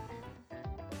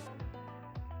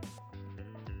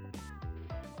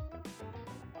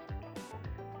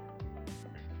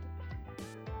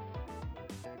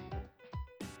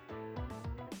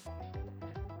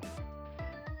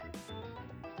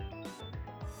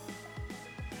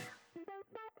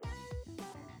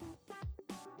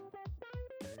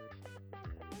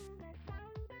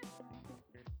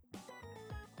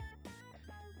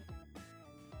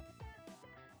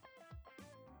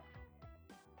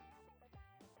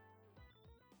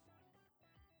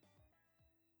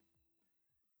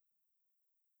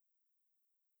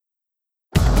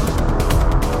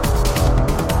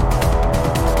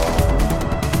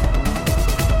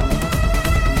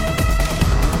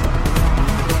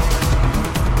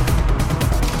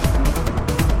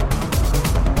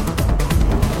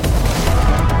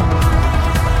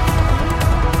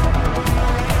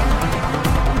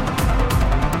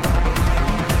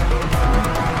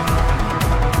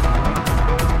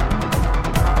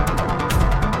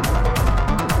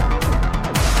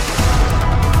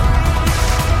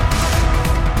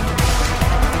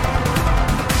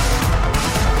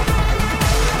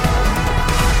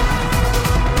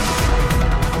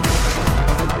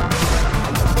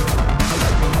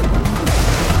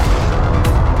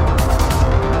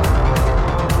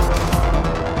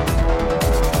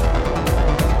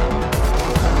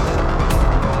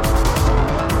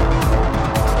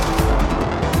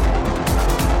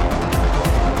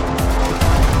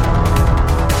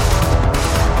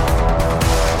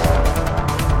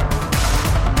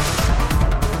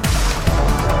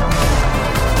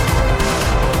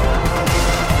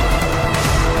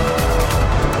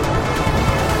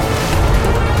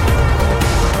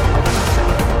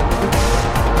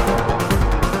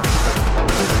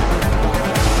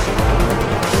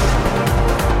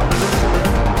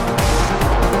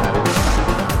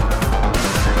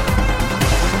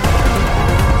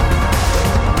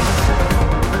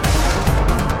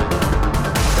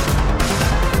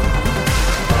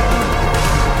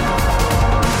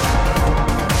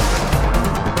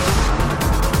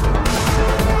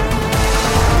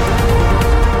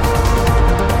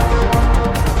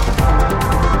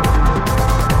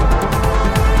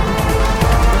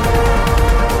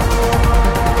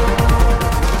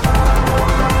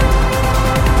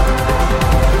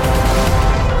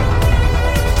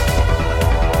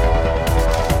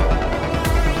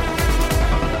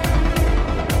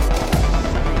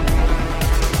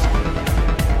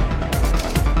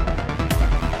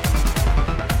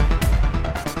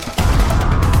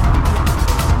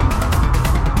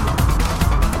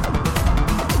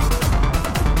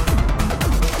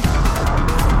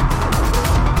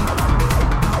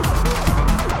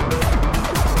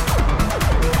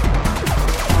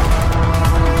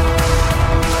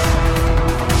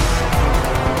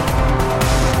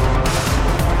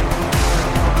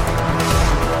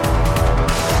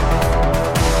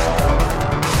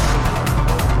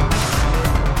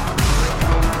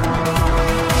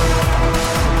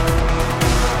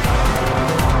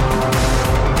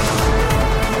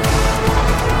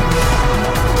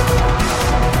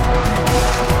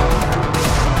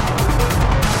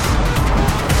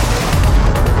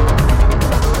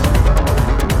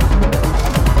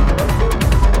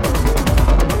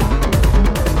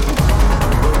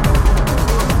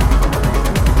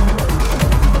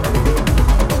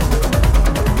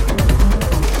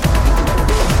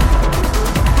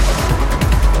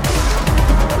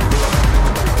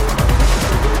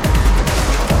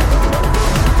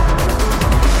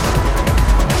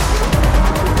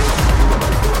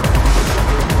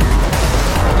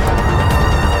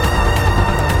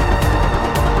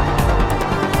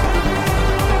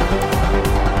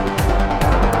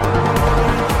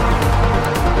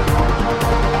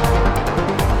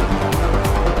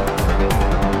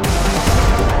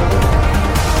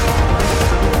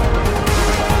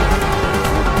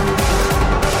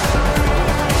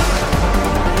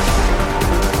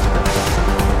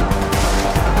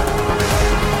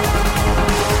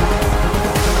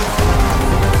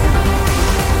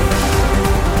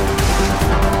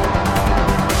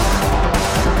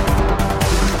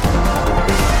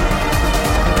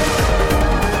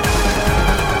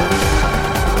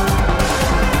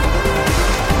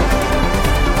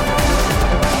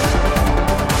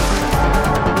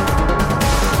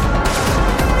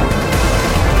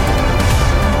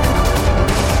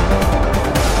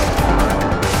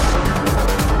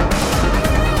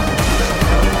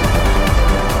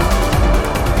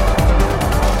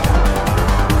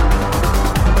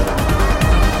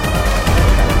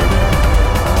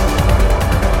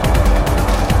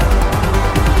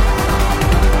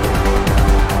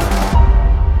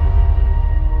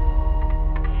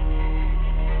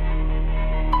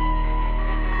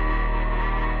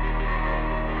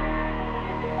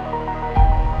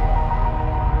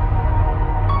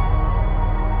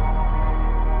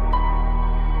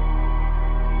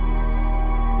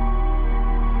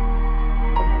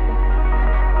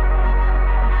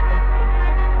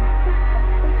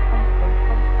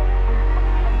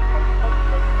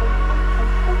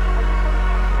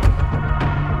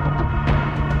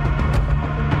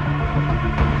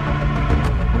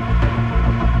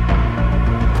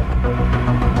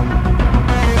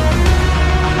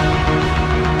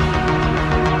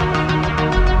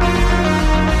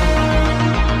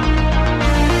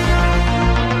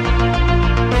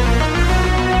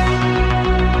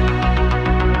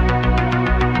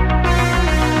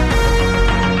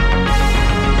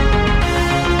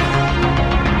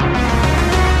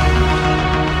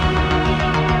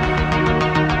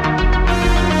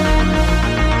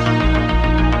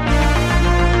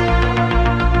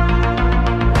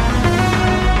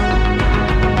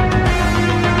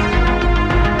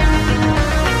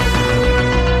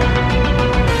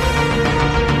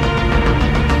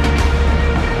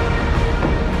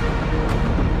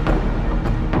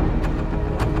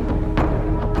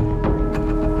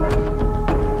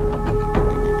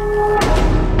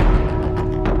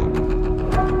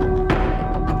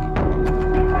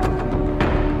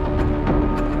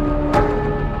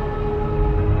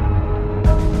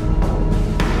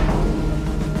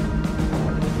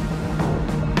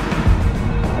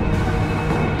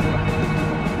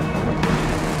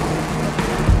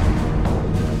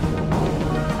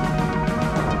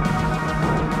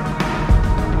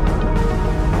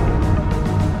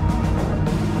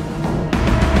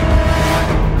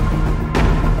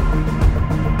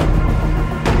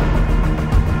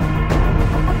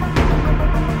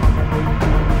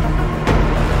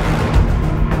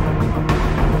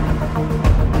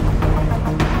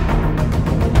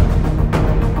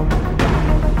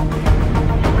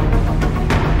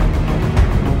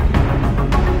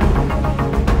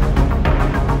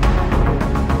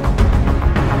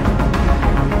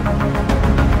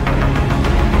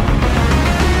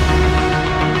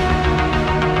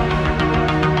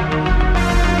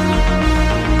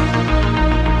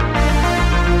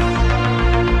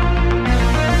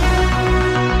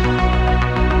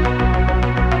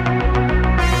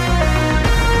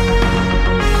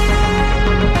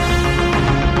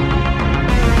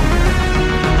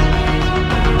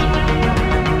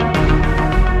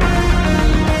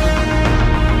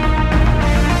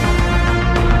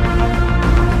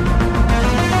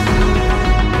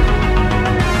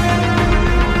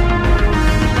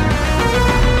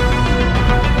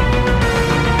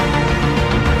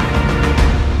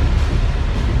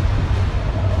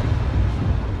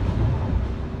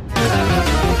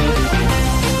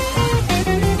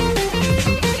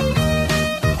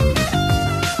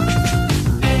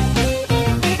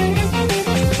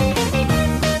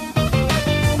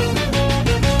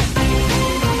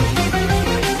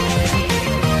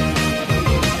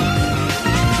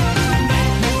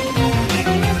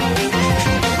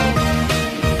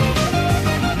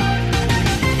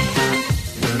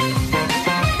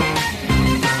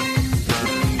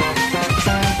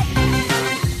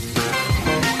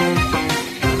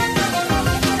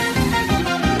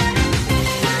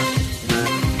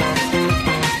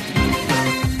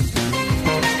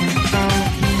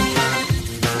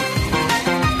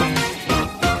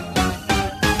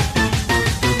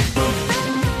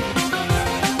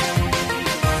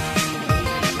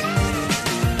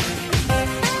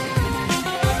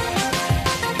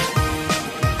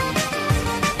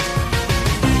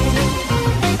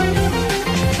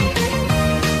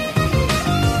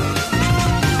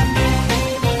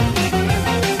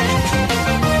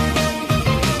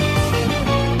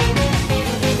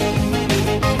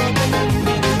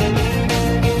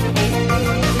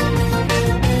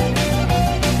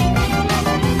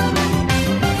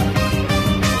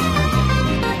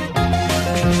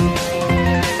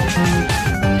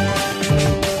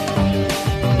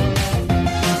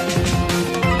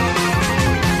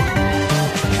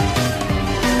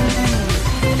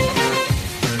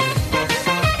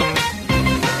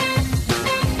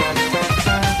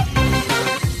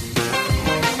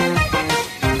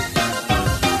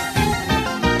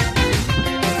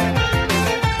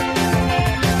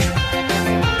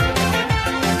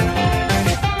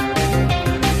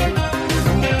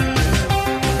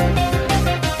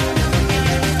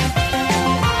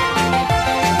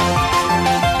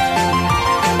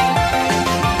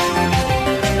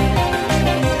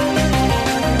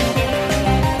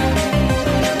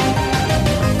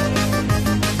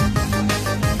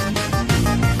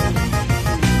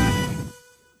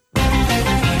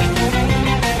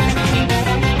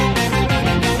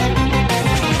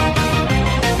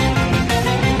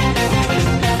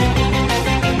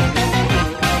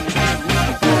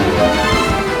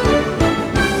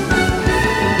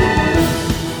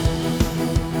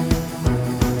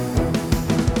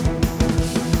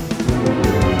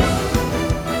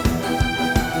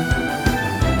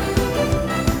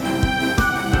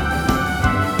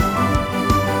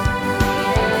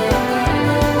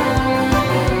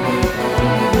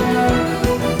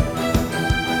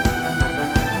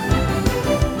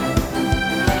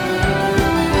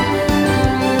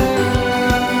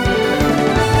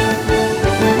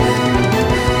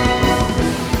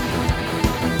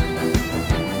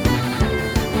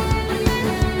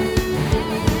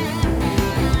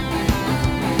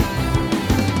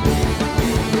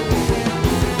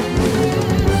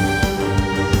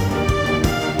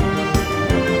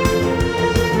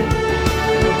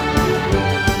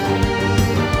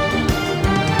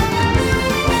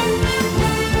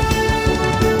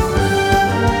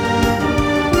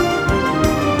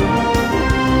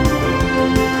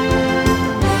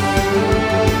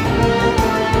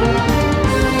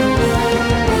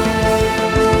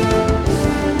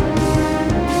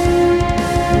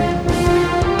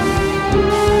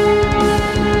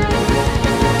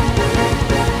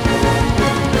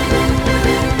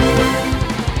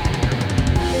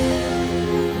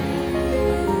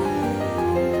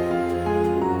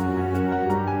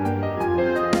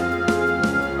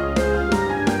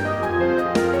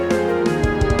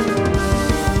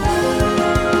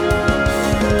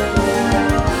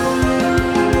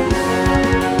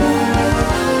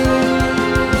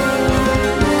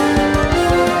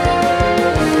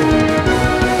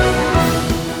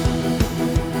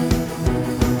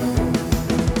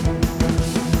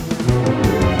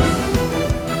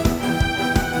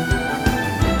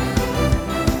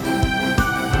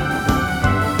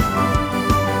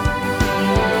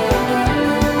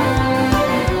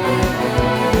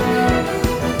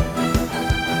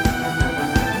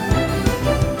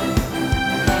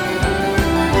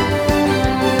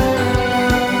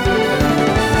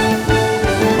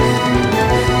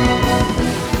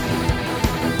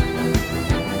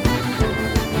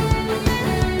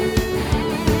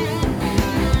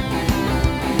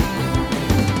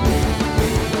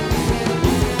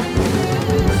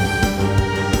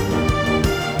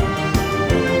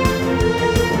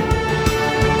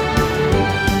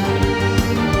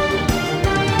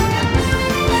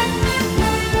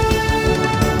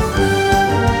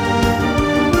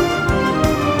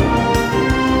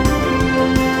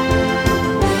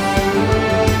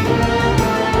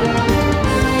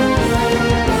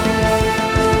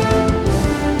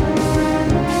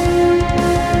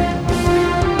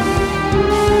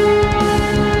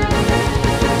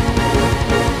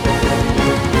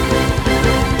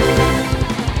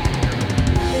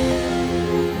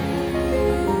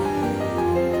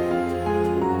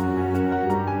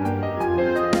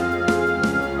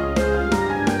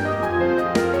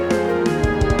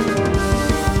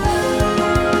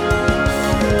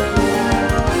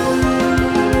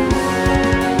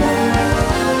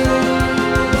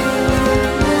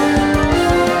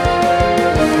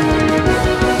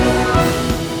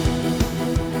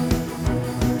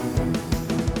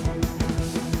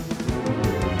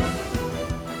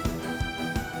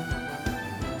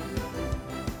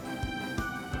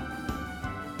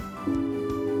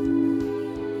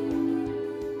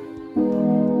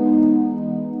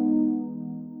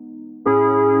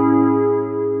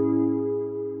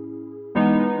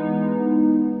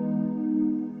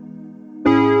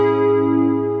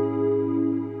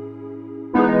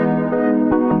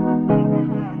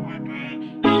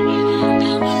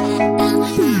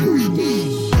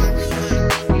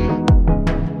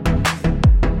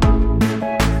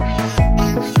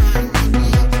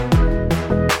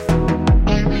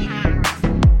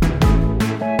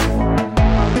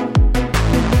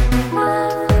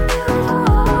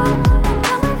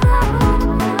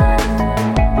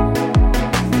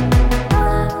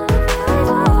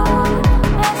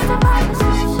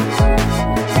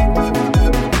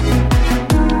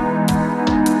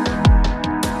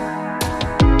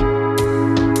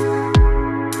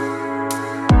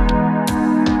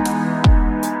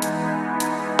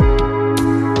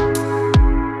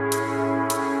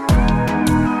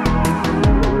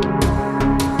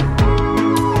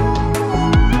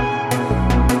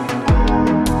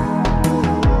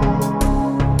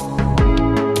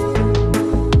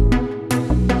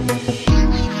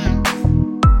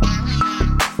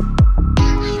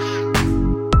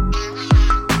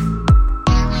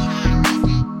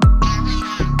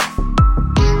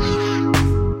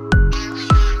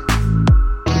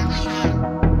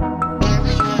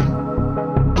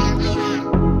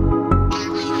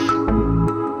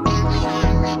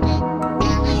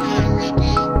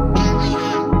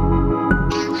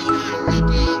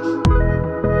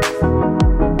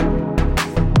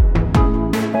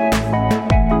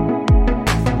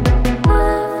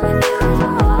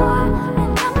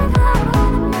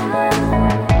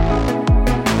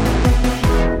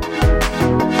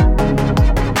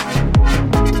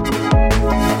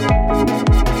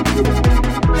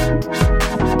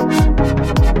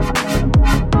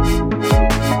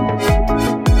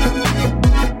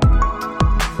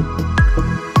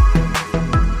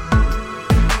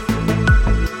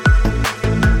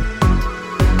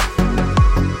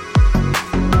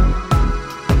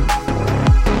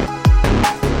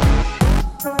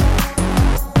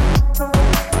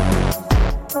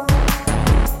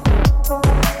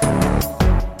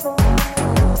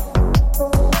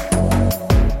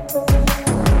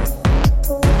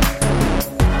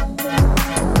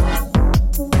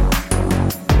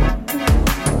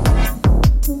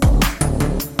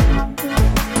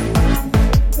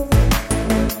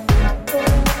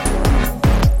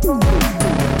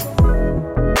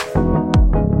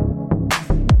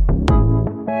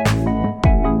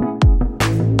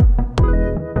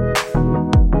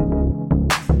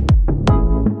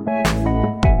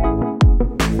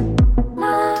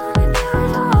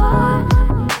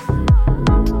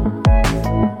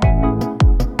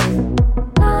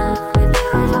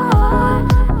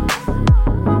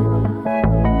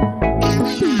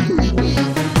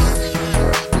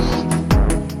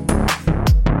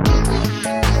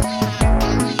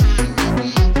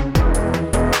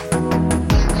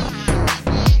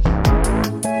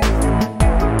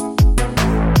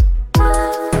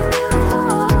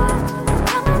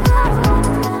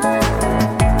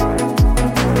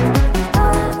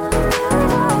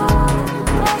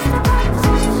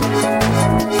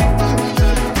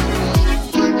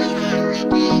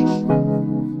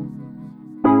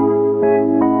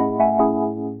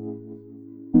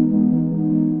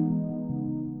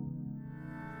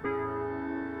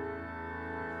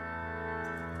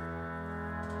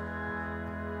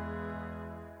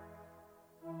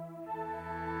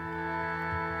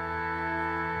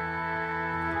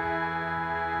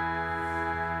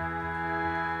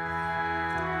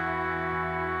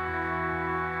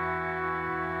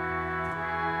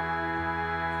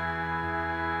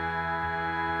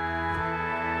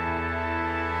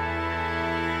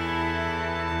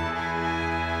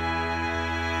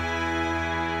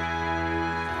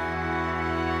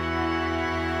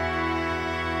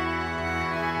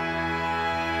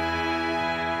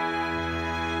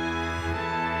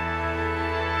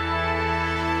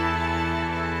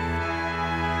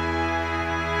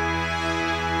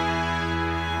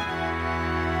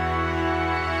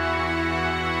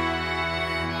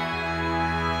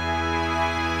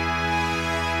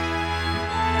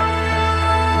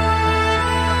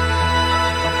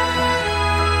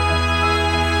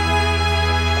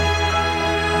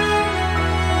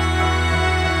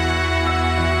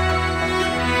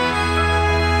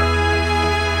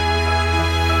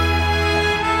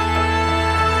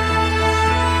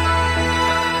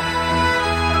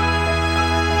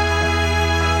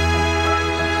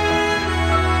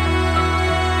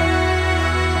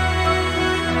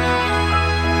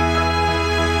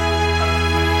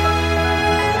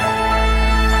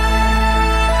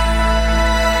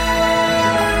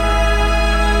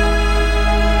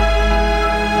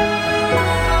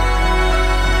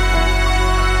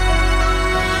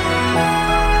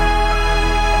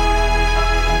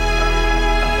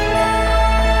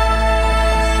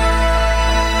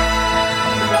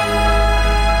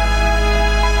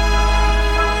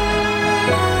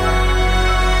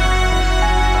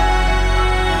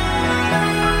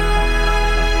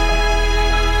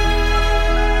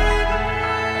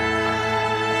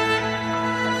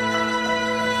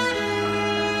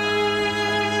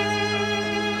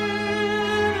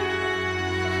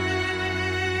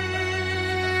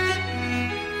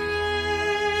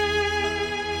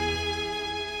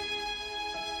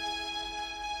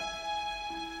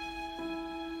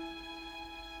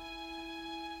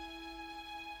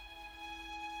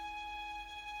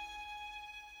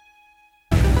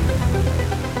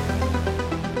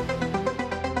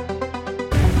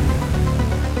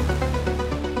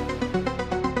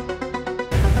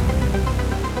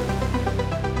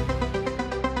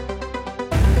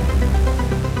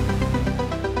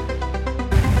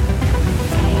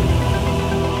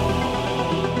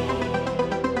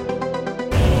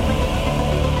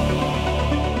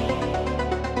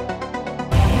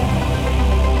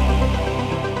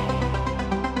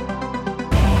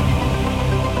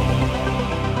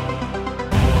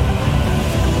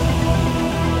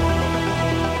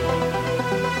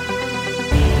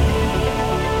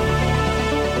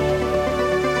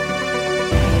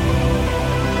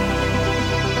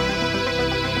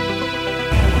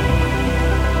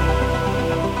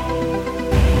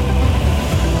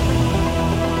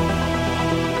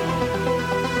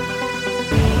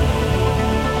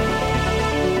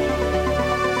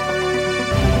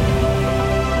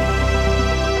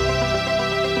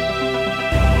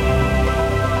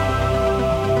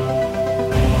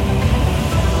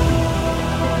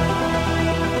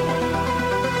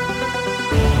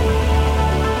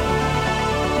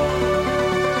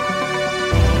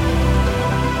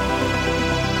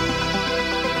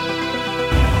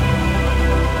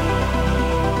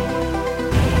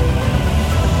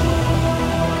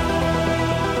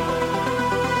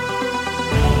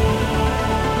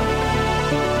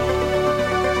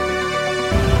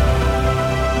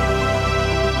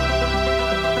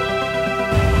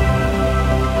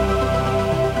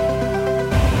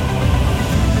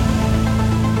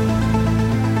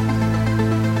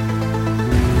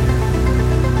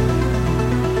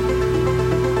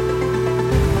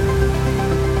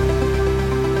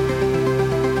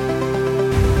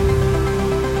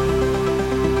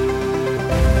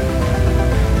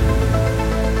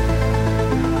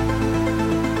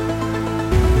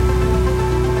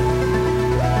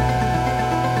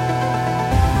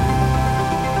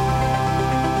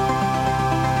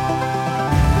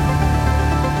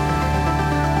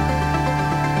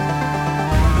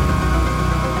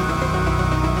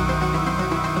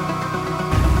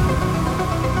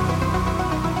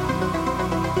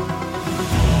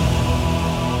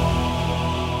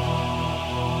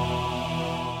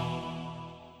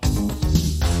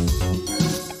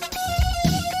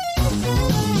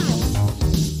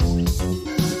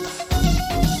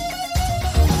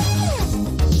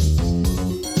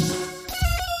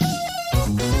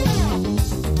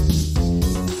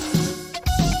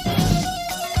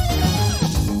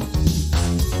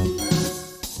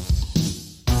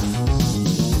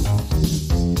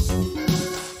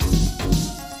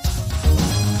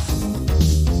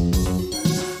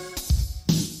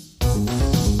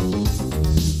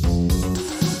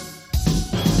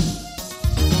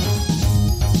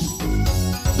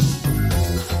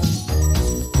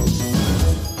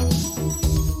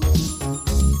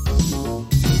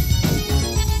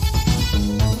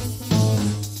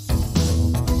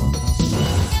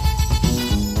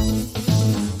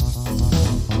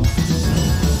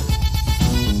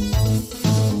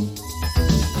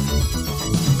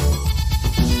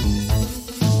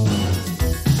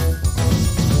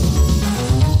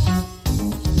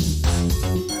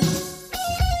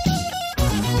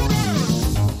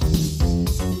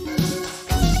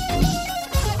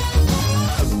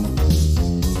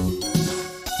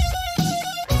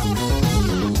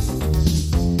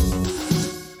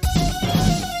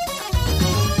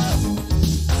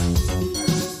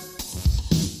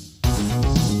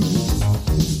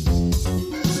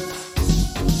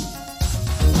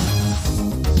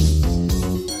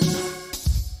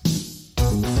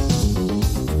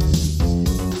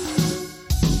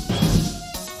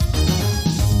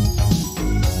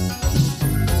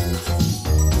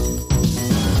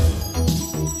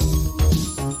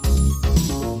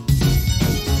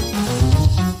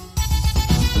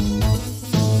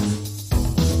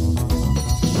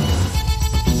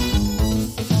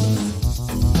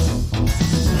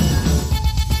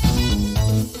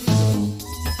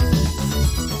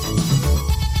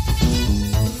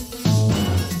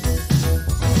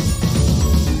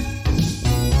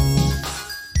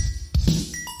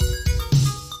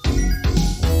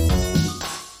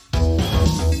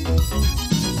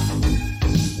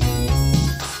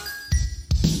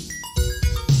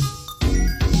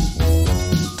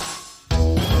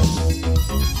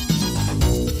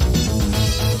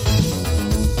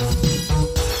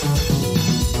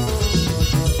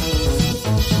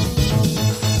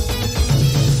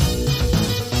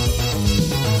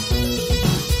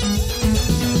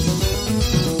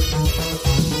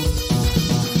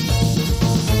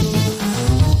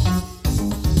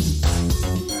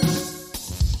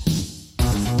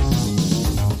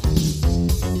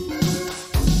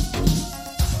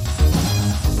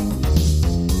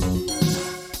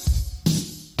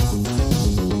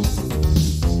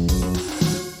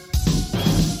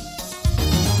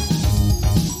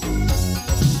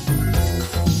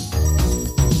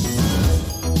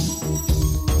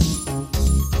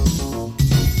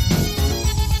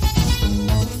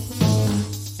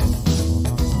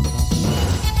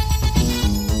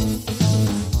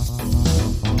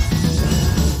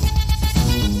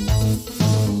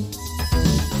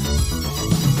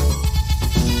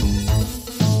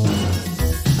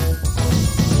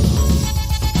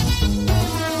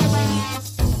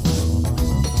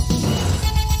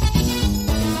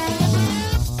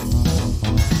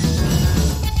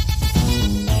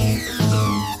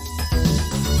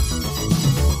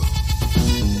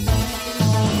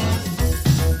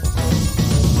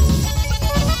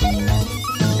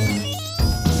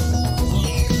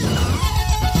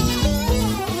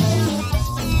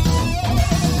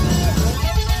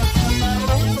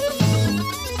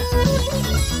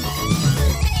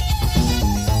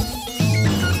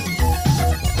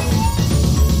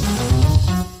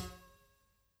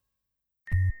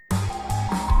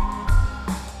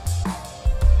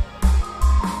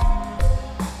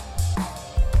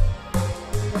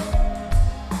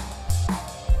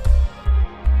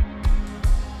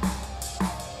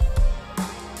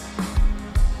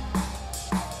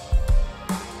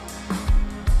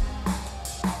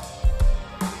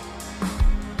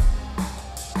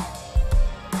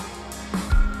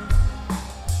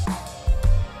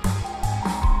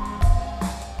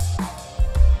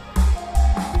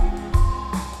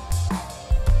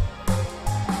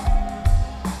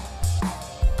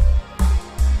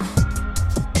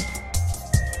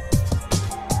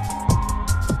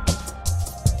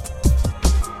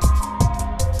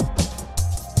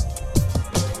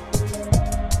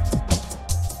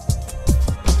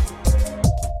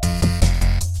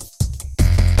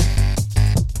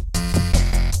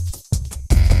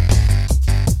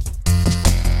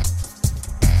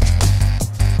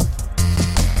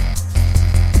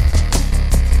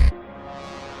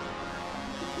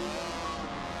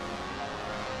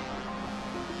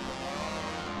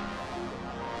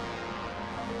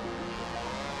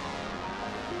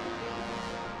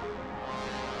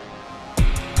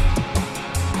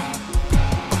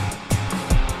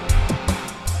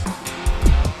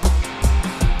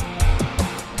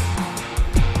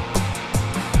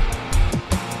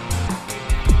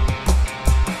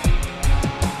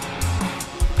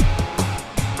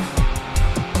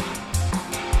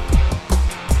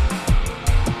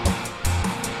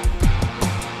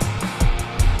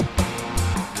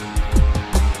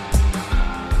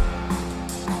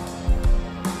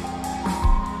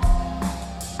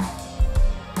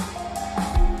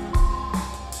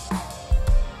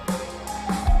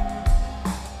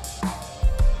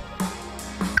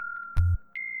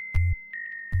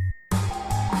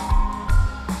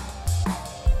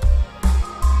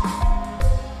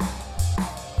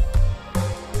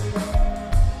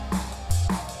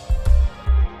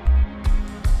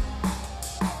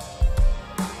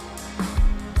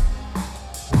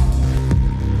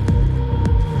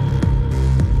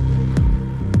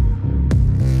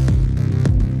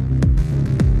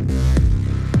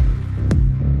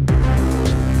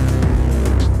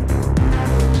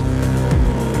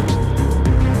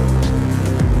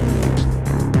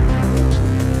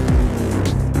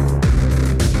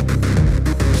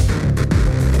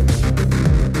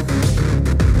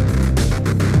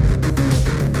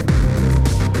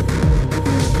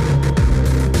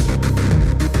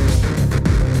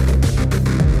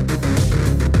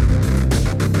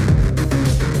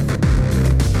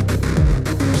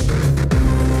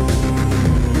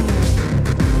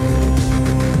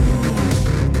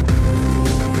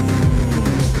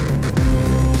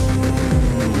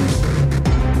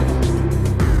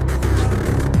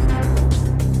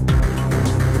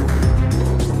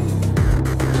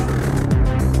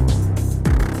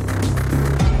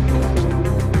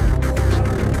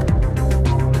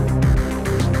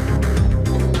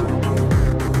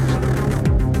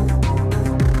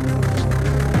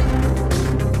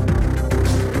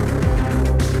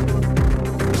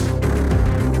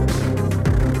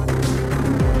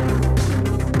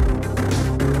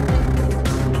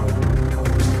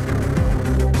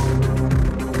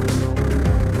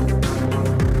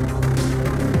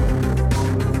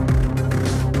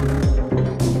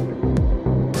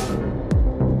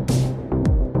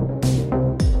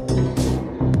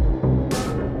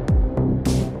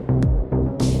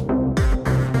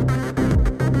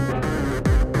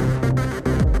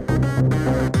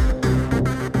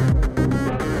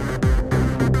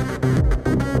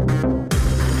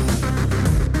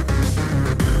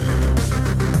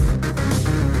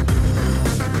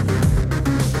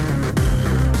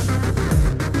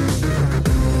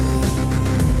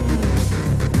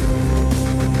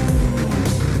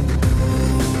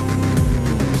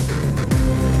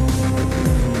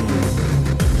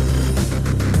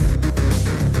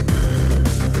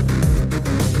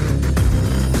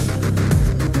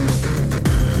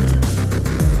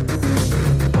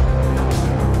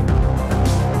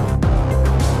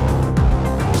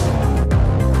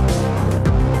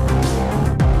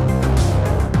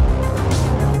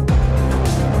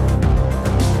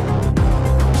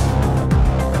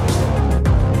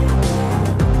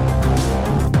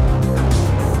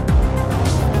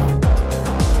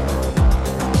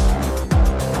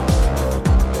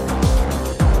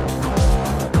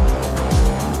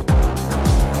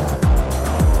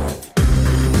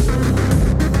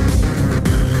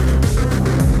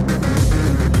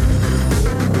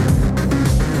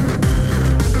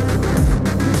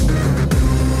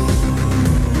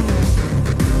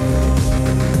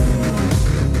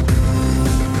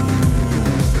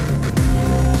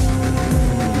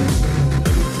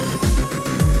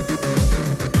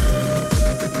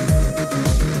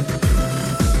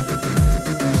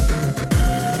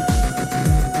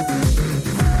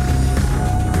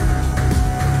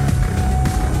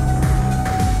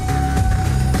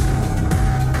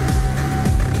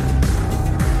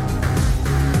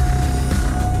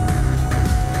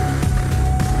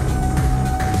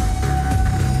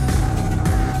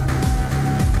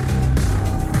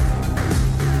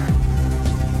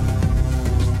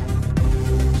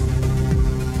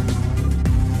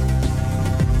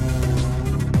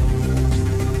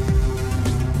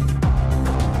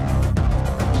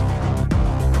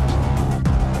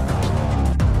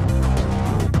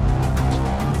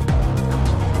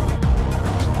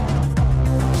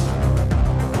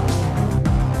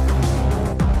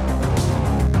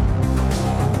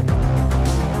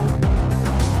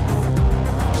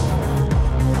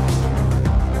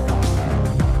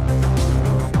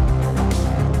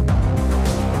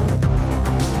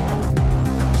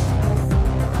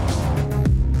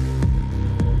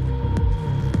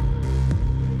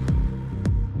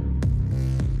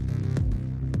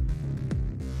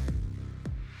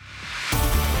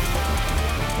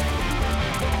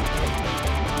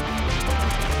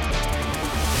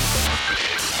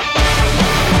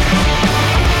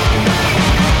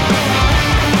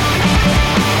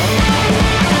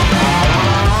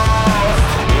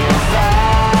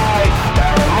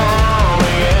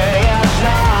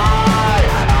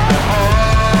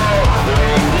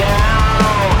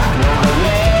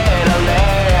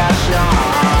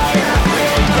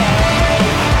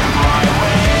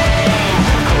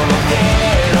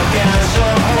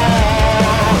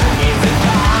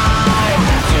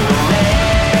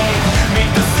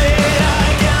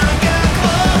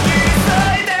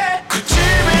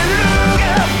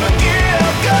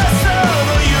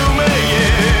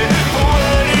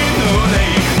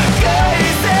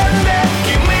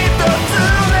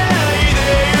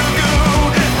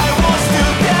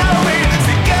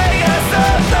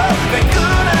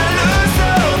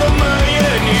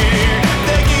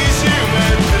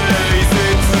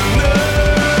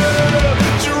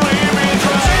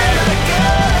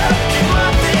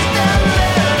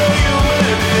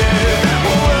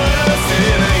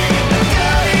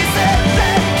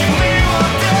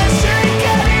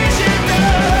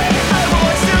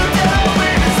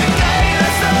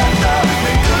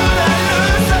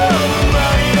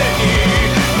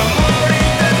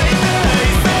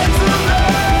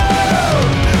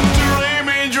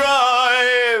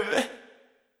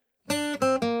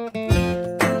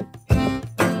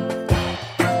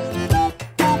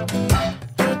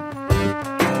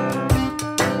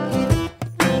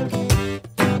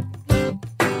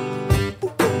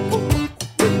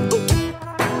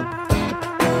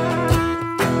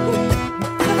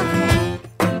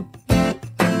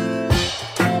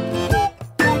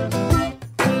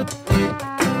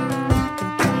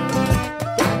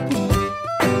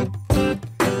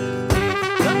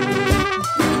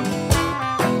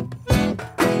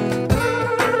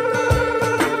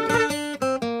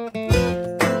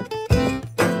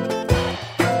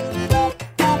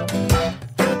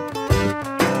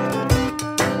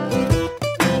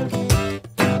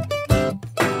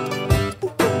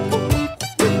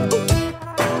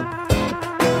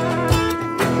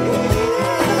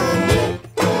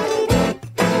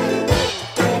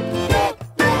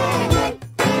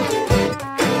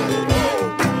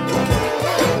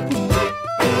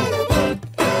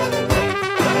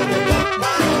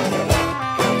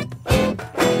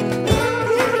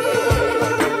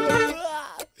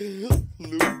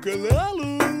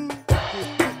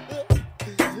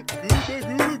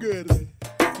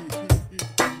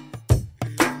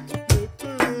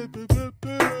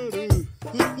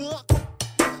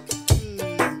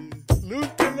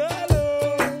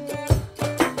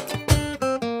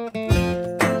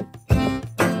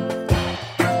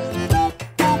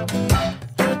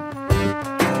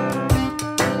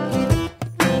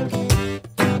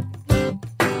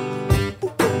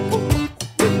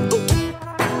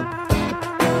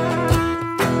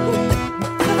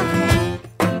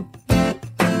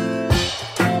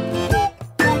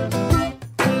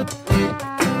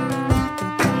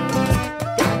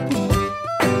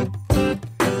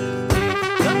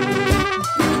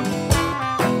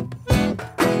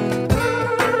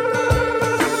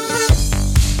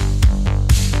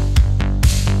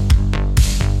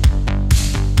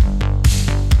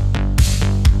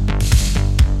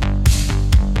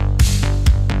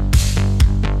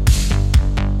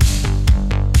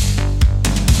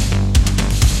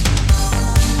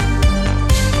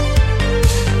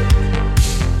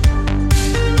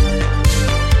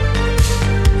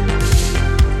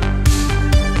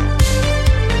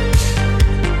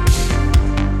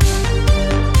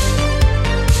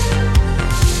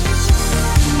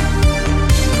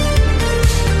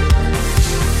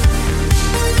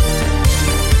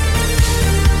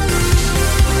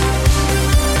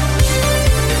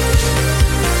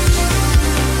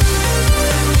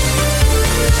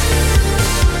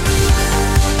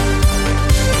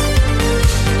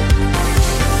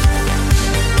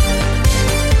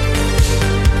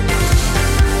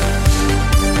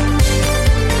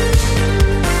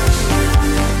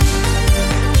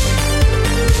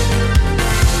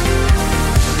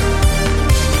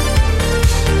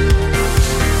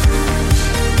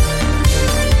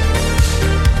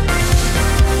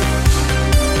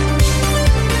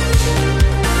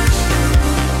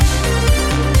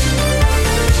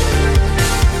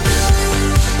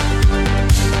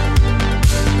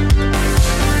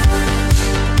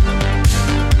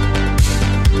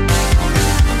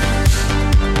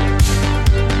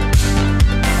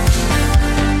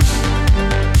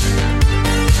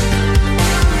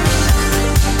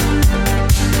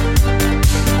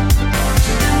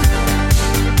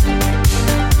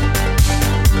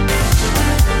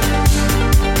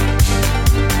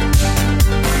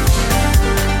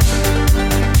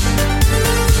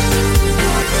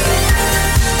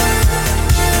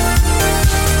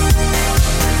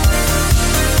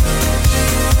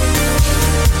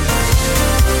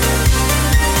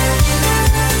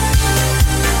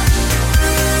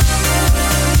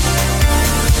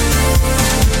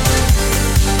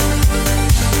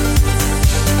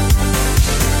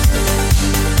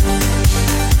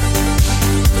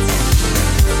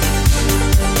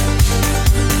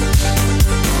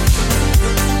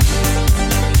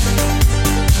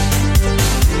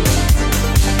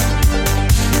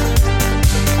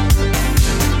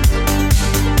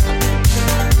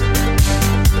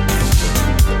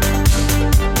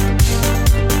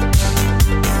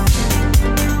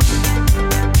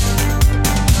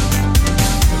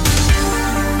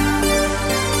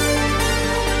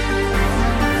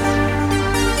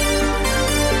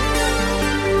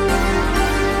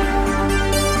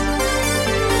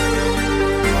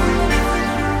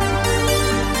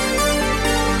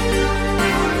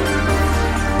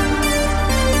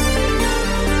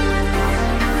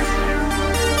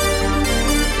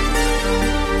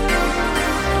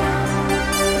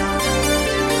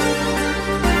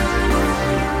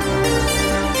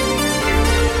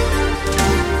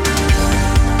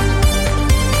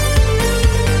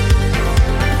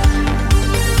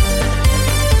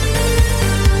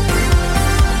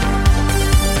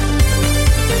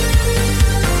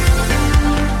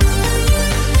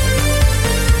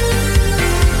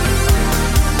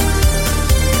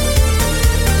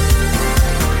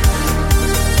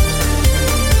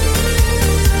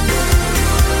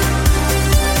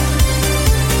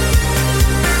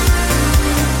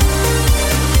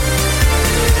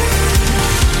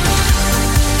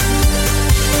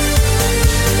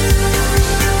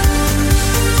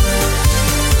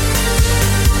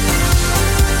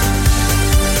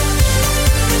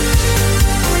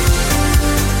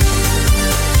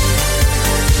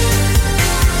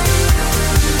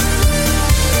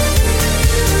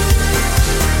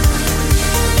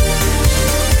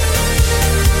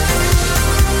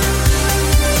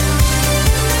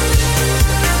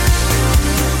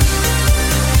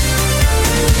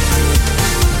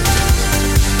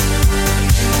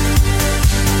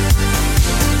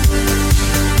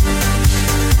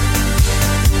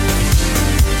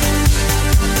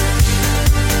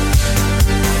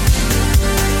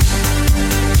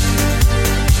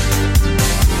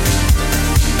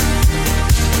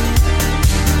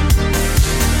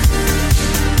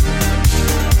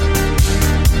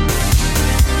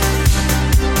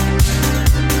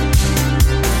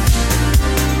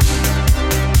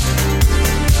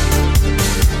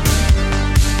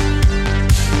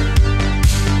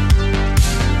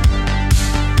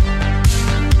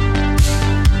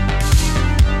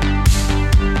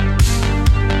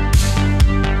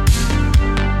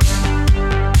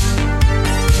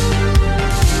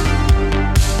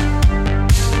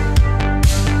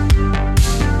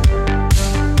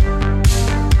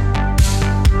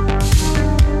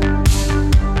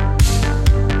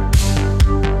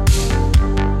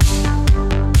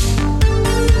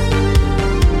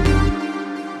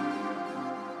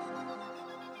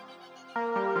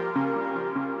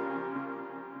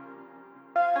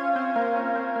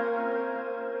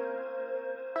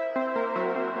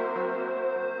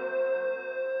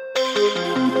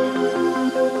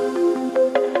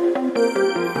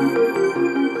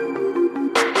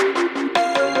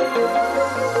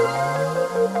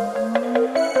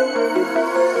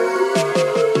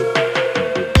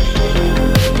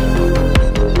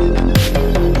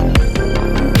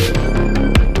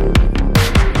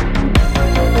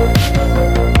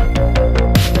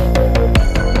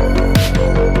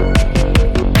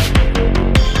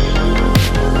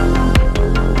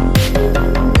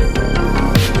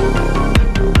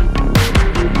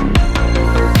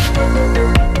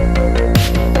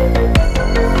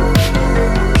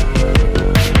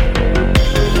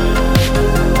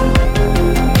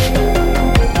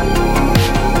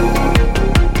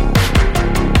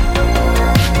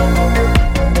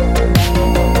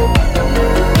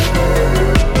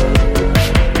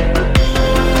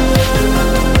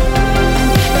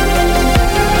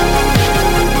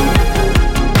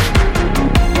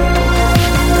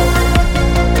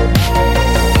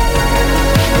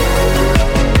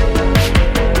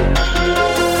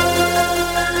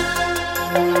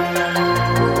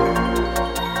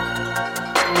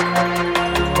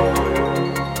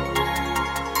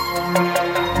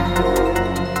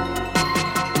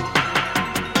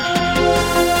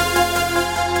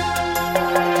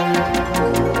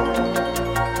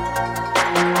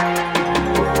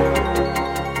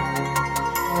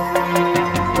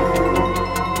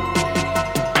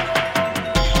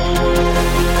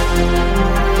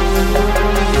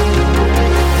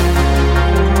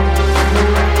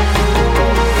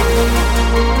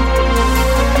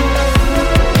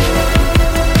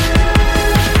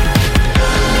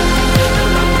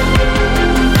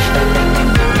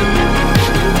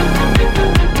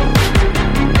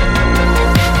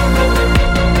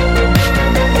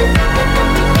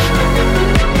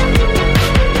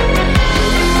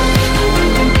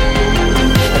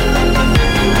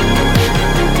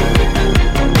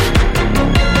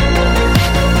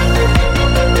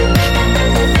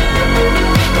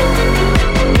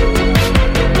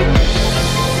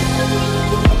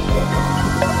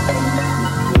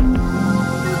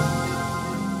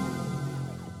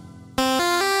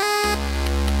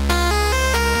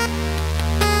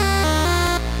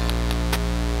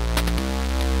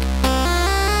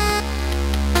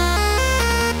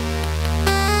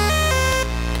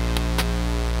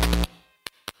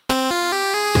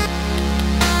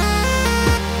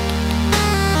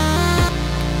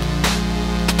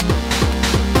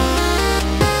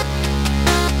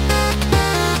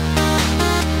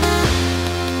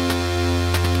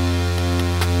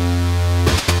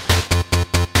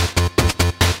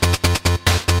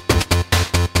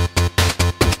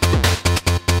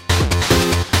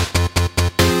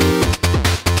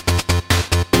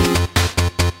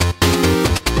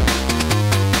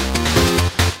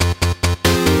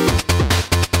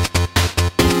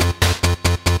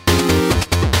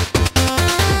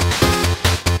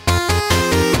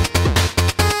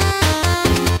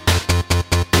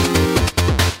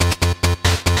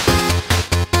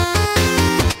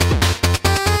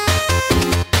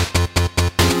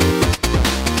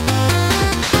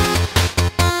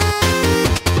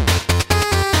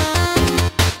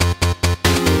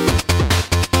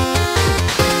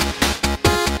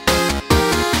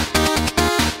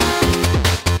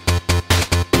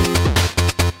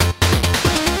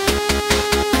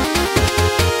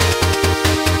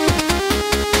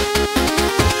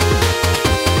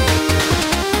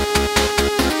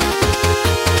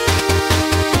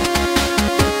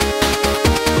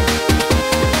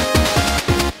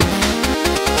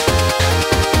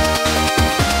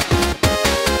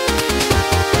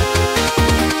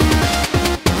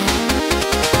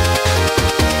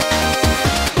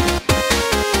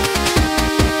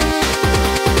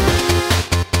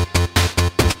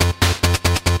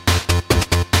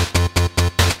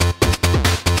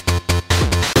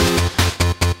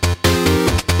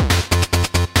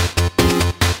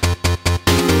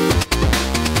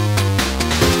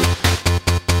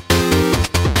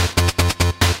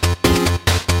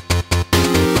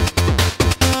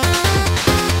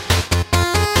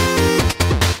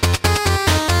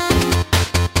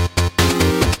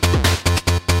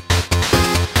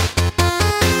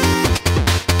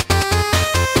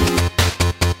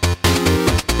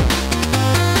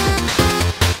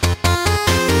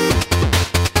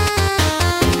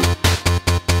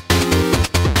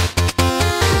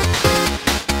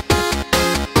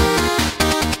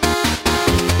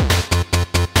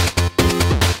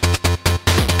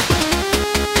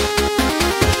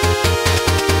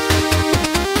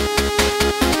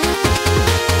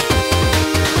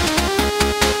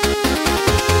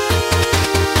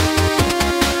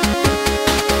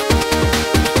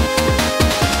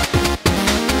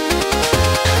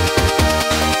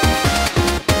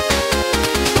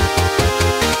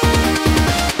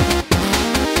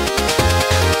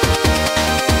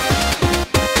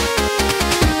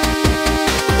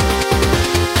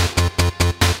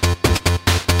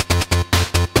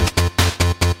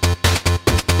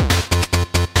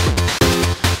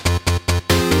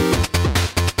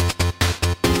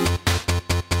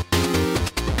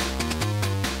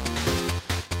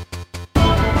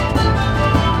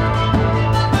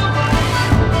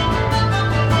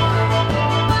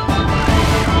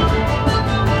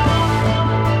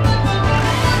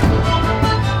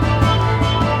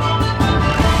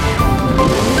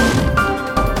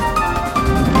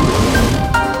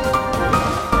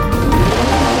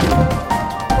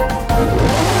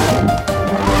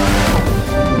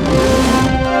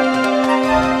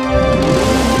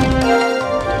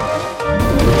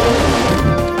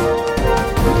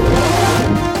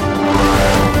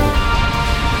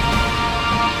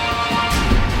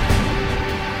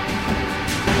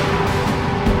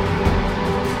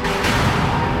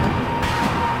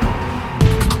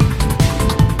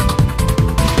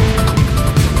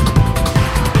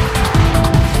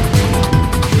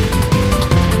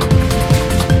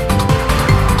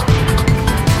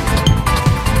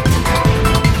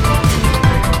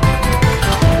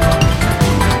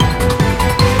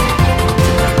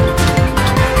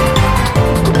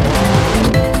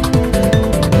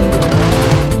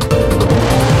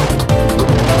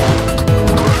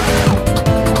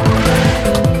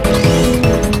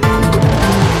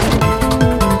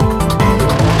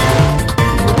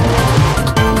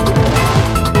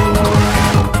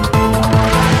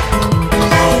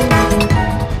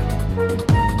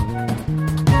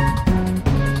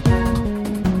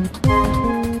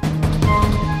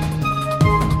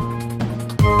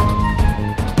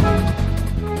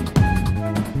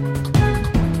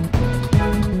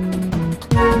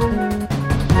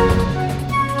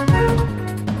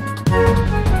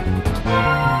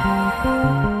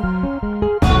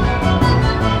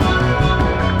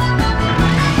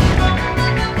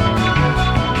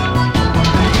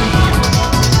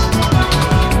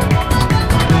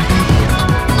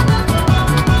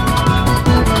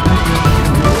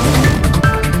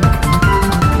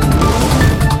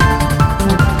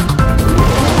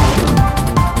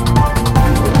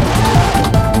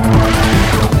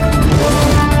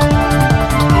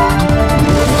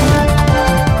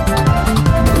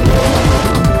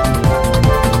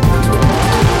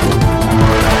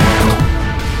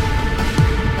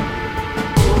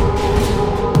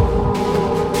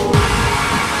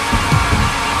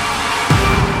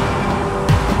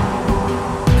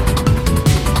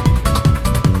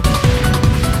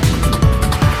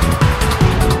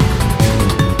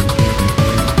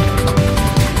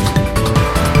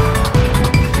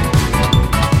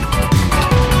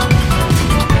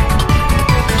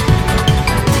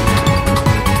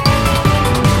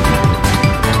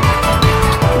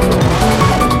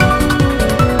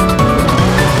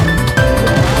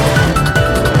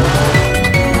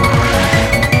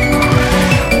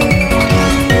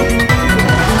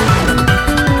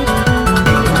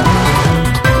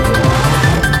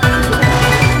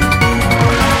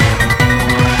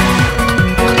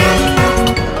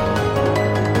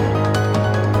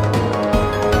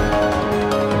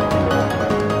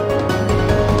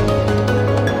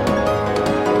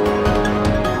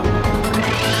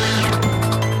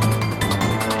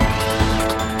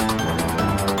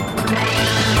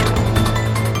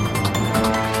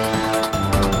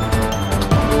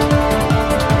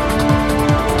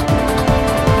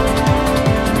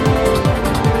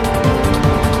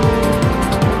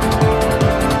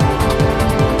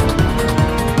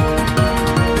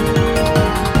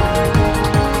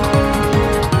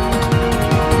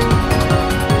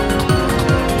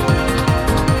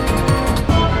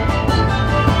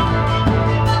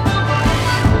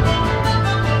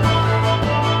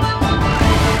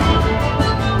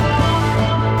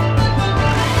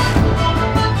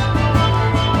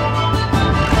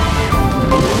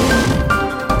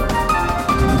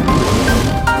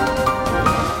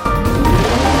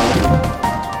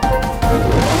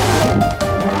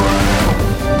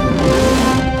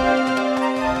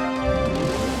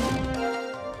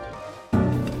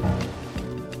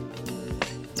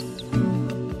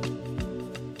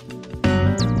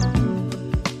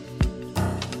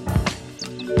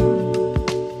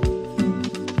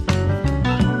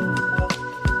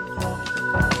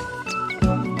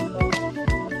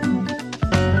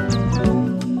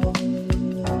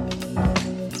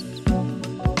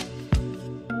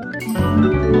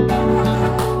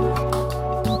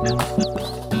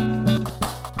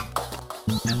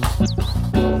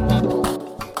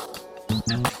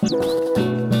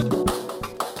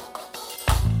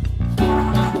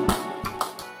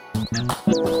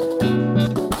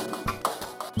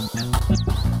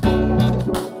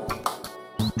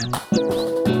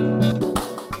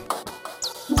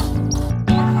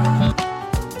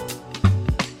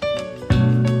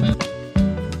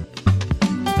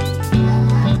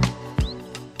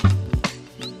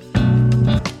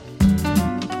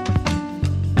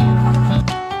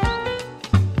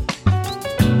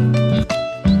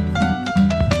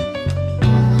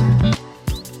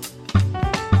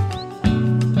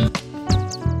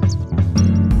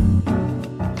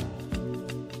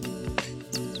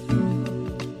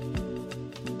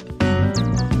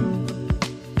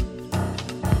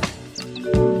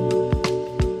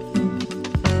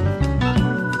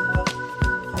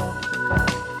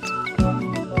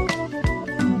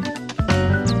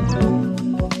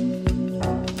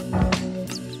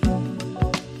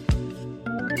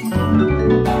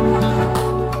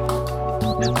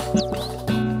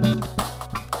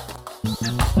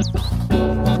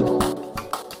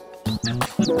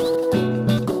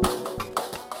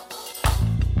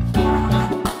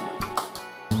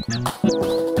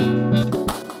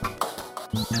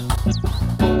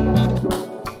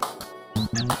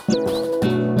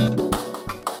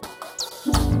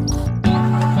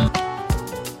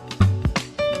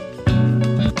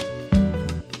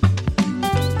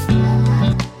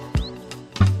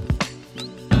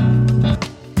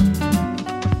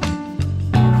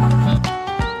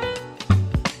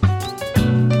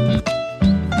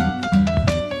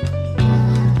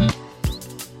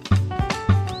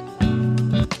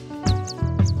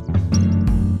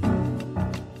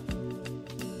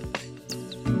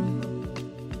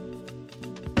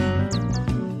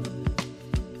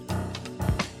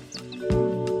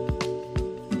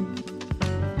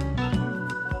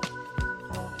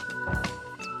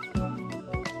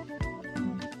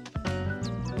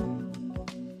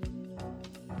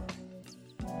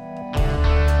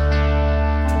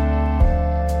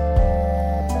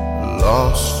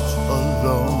 lost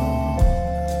alone,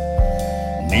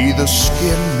 neither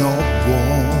skin nor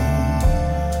bone.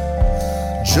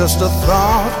 Just a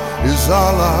thought is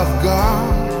all I've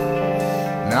got.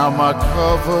 Now my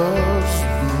cover's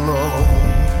blown.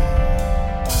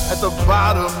 At the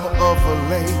bottom of a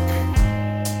lake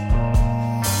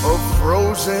of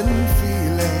frozen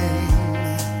feeling,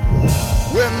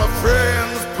 when my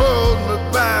friends pulled me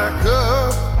back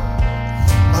up,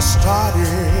 I started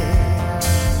healing.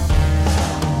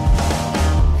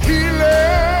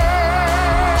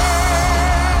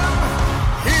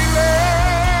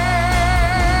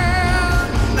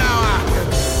 Now I can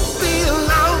feel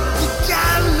out the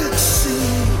galaxy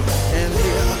and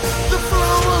hear the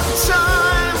flow of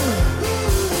time.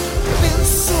 Been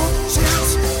so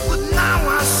tense, but now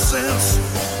I sense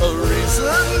a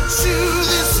reason to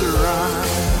this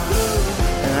rhyme.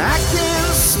 And I can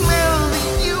smell the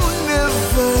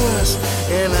universe,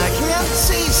 and I can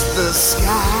taste the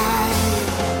sky,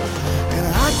 and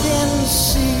I can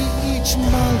see each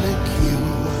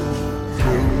molecule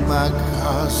through my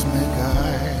cosmic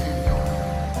eye.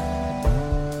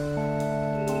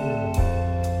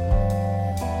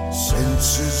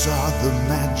 Senses are the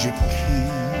magic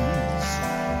keys.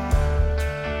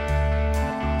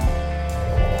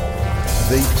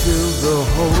 They fill the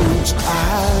holes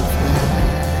I've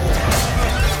had,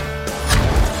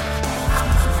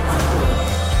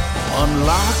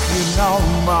 unlocking all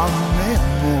my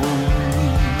memories,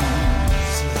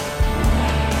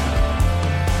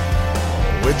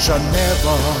 which I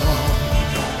never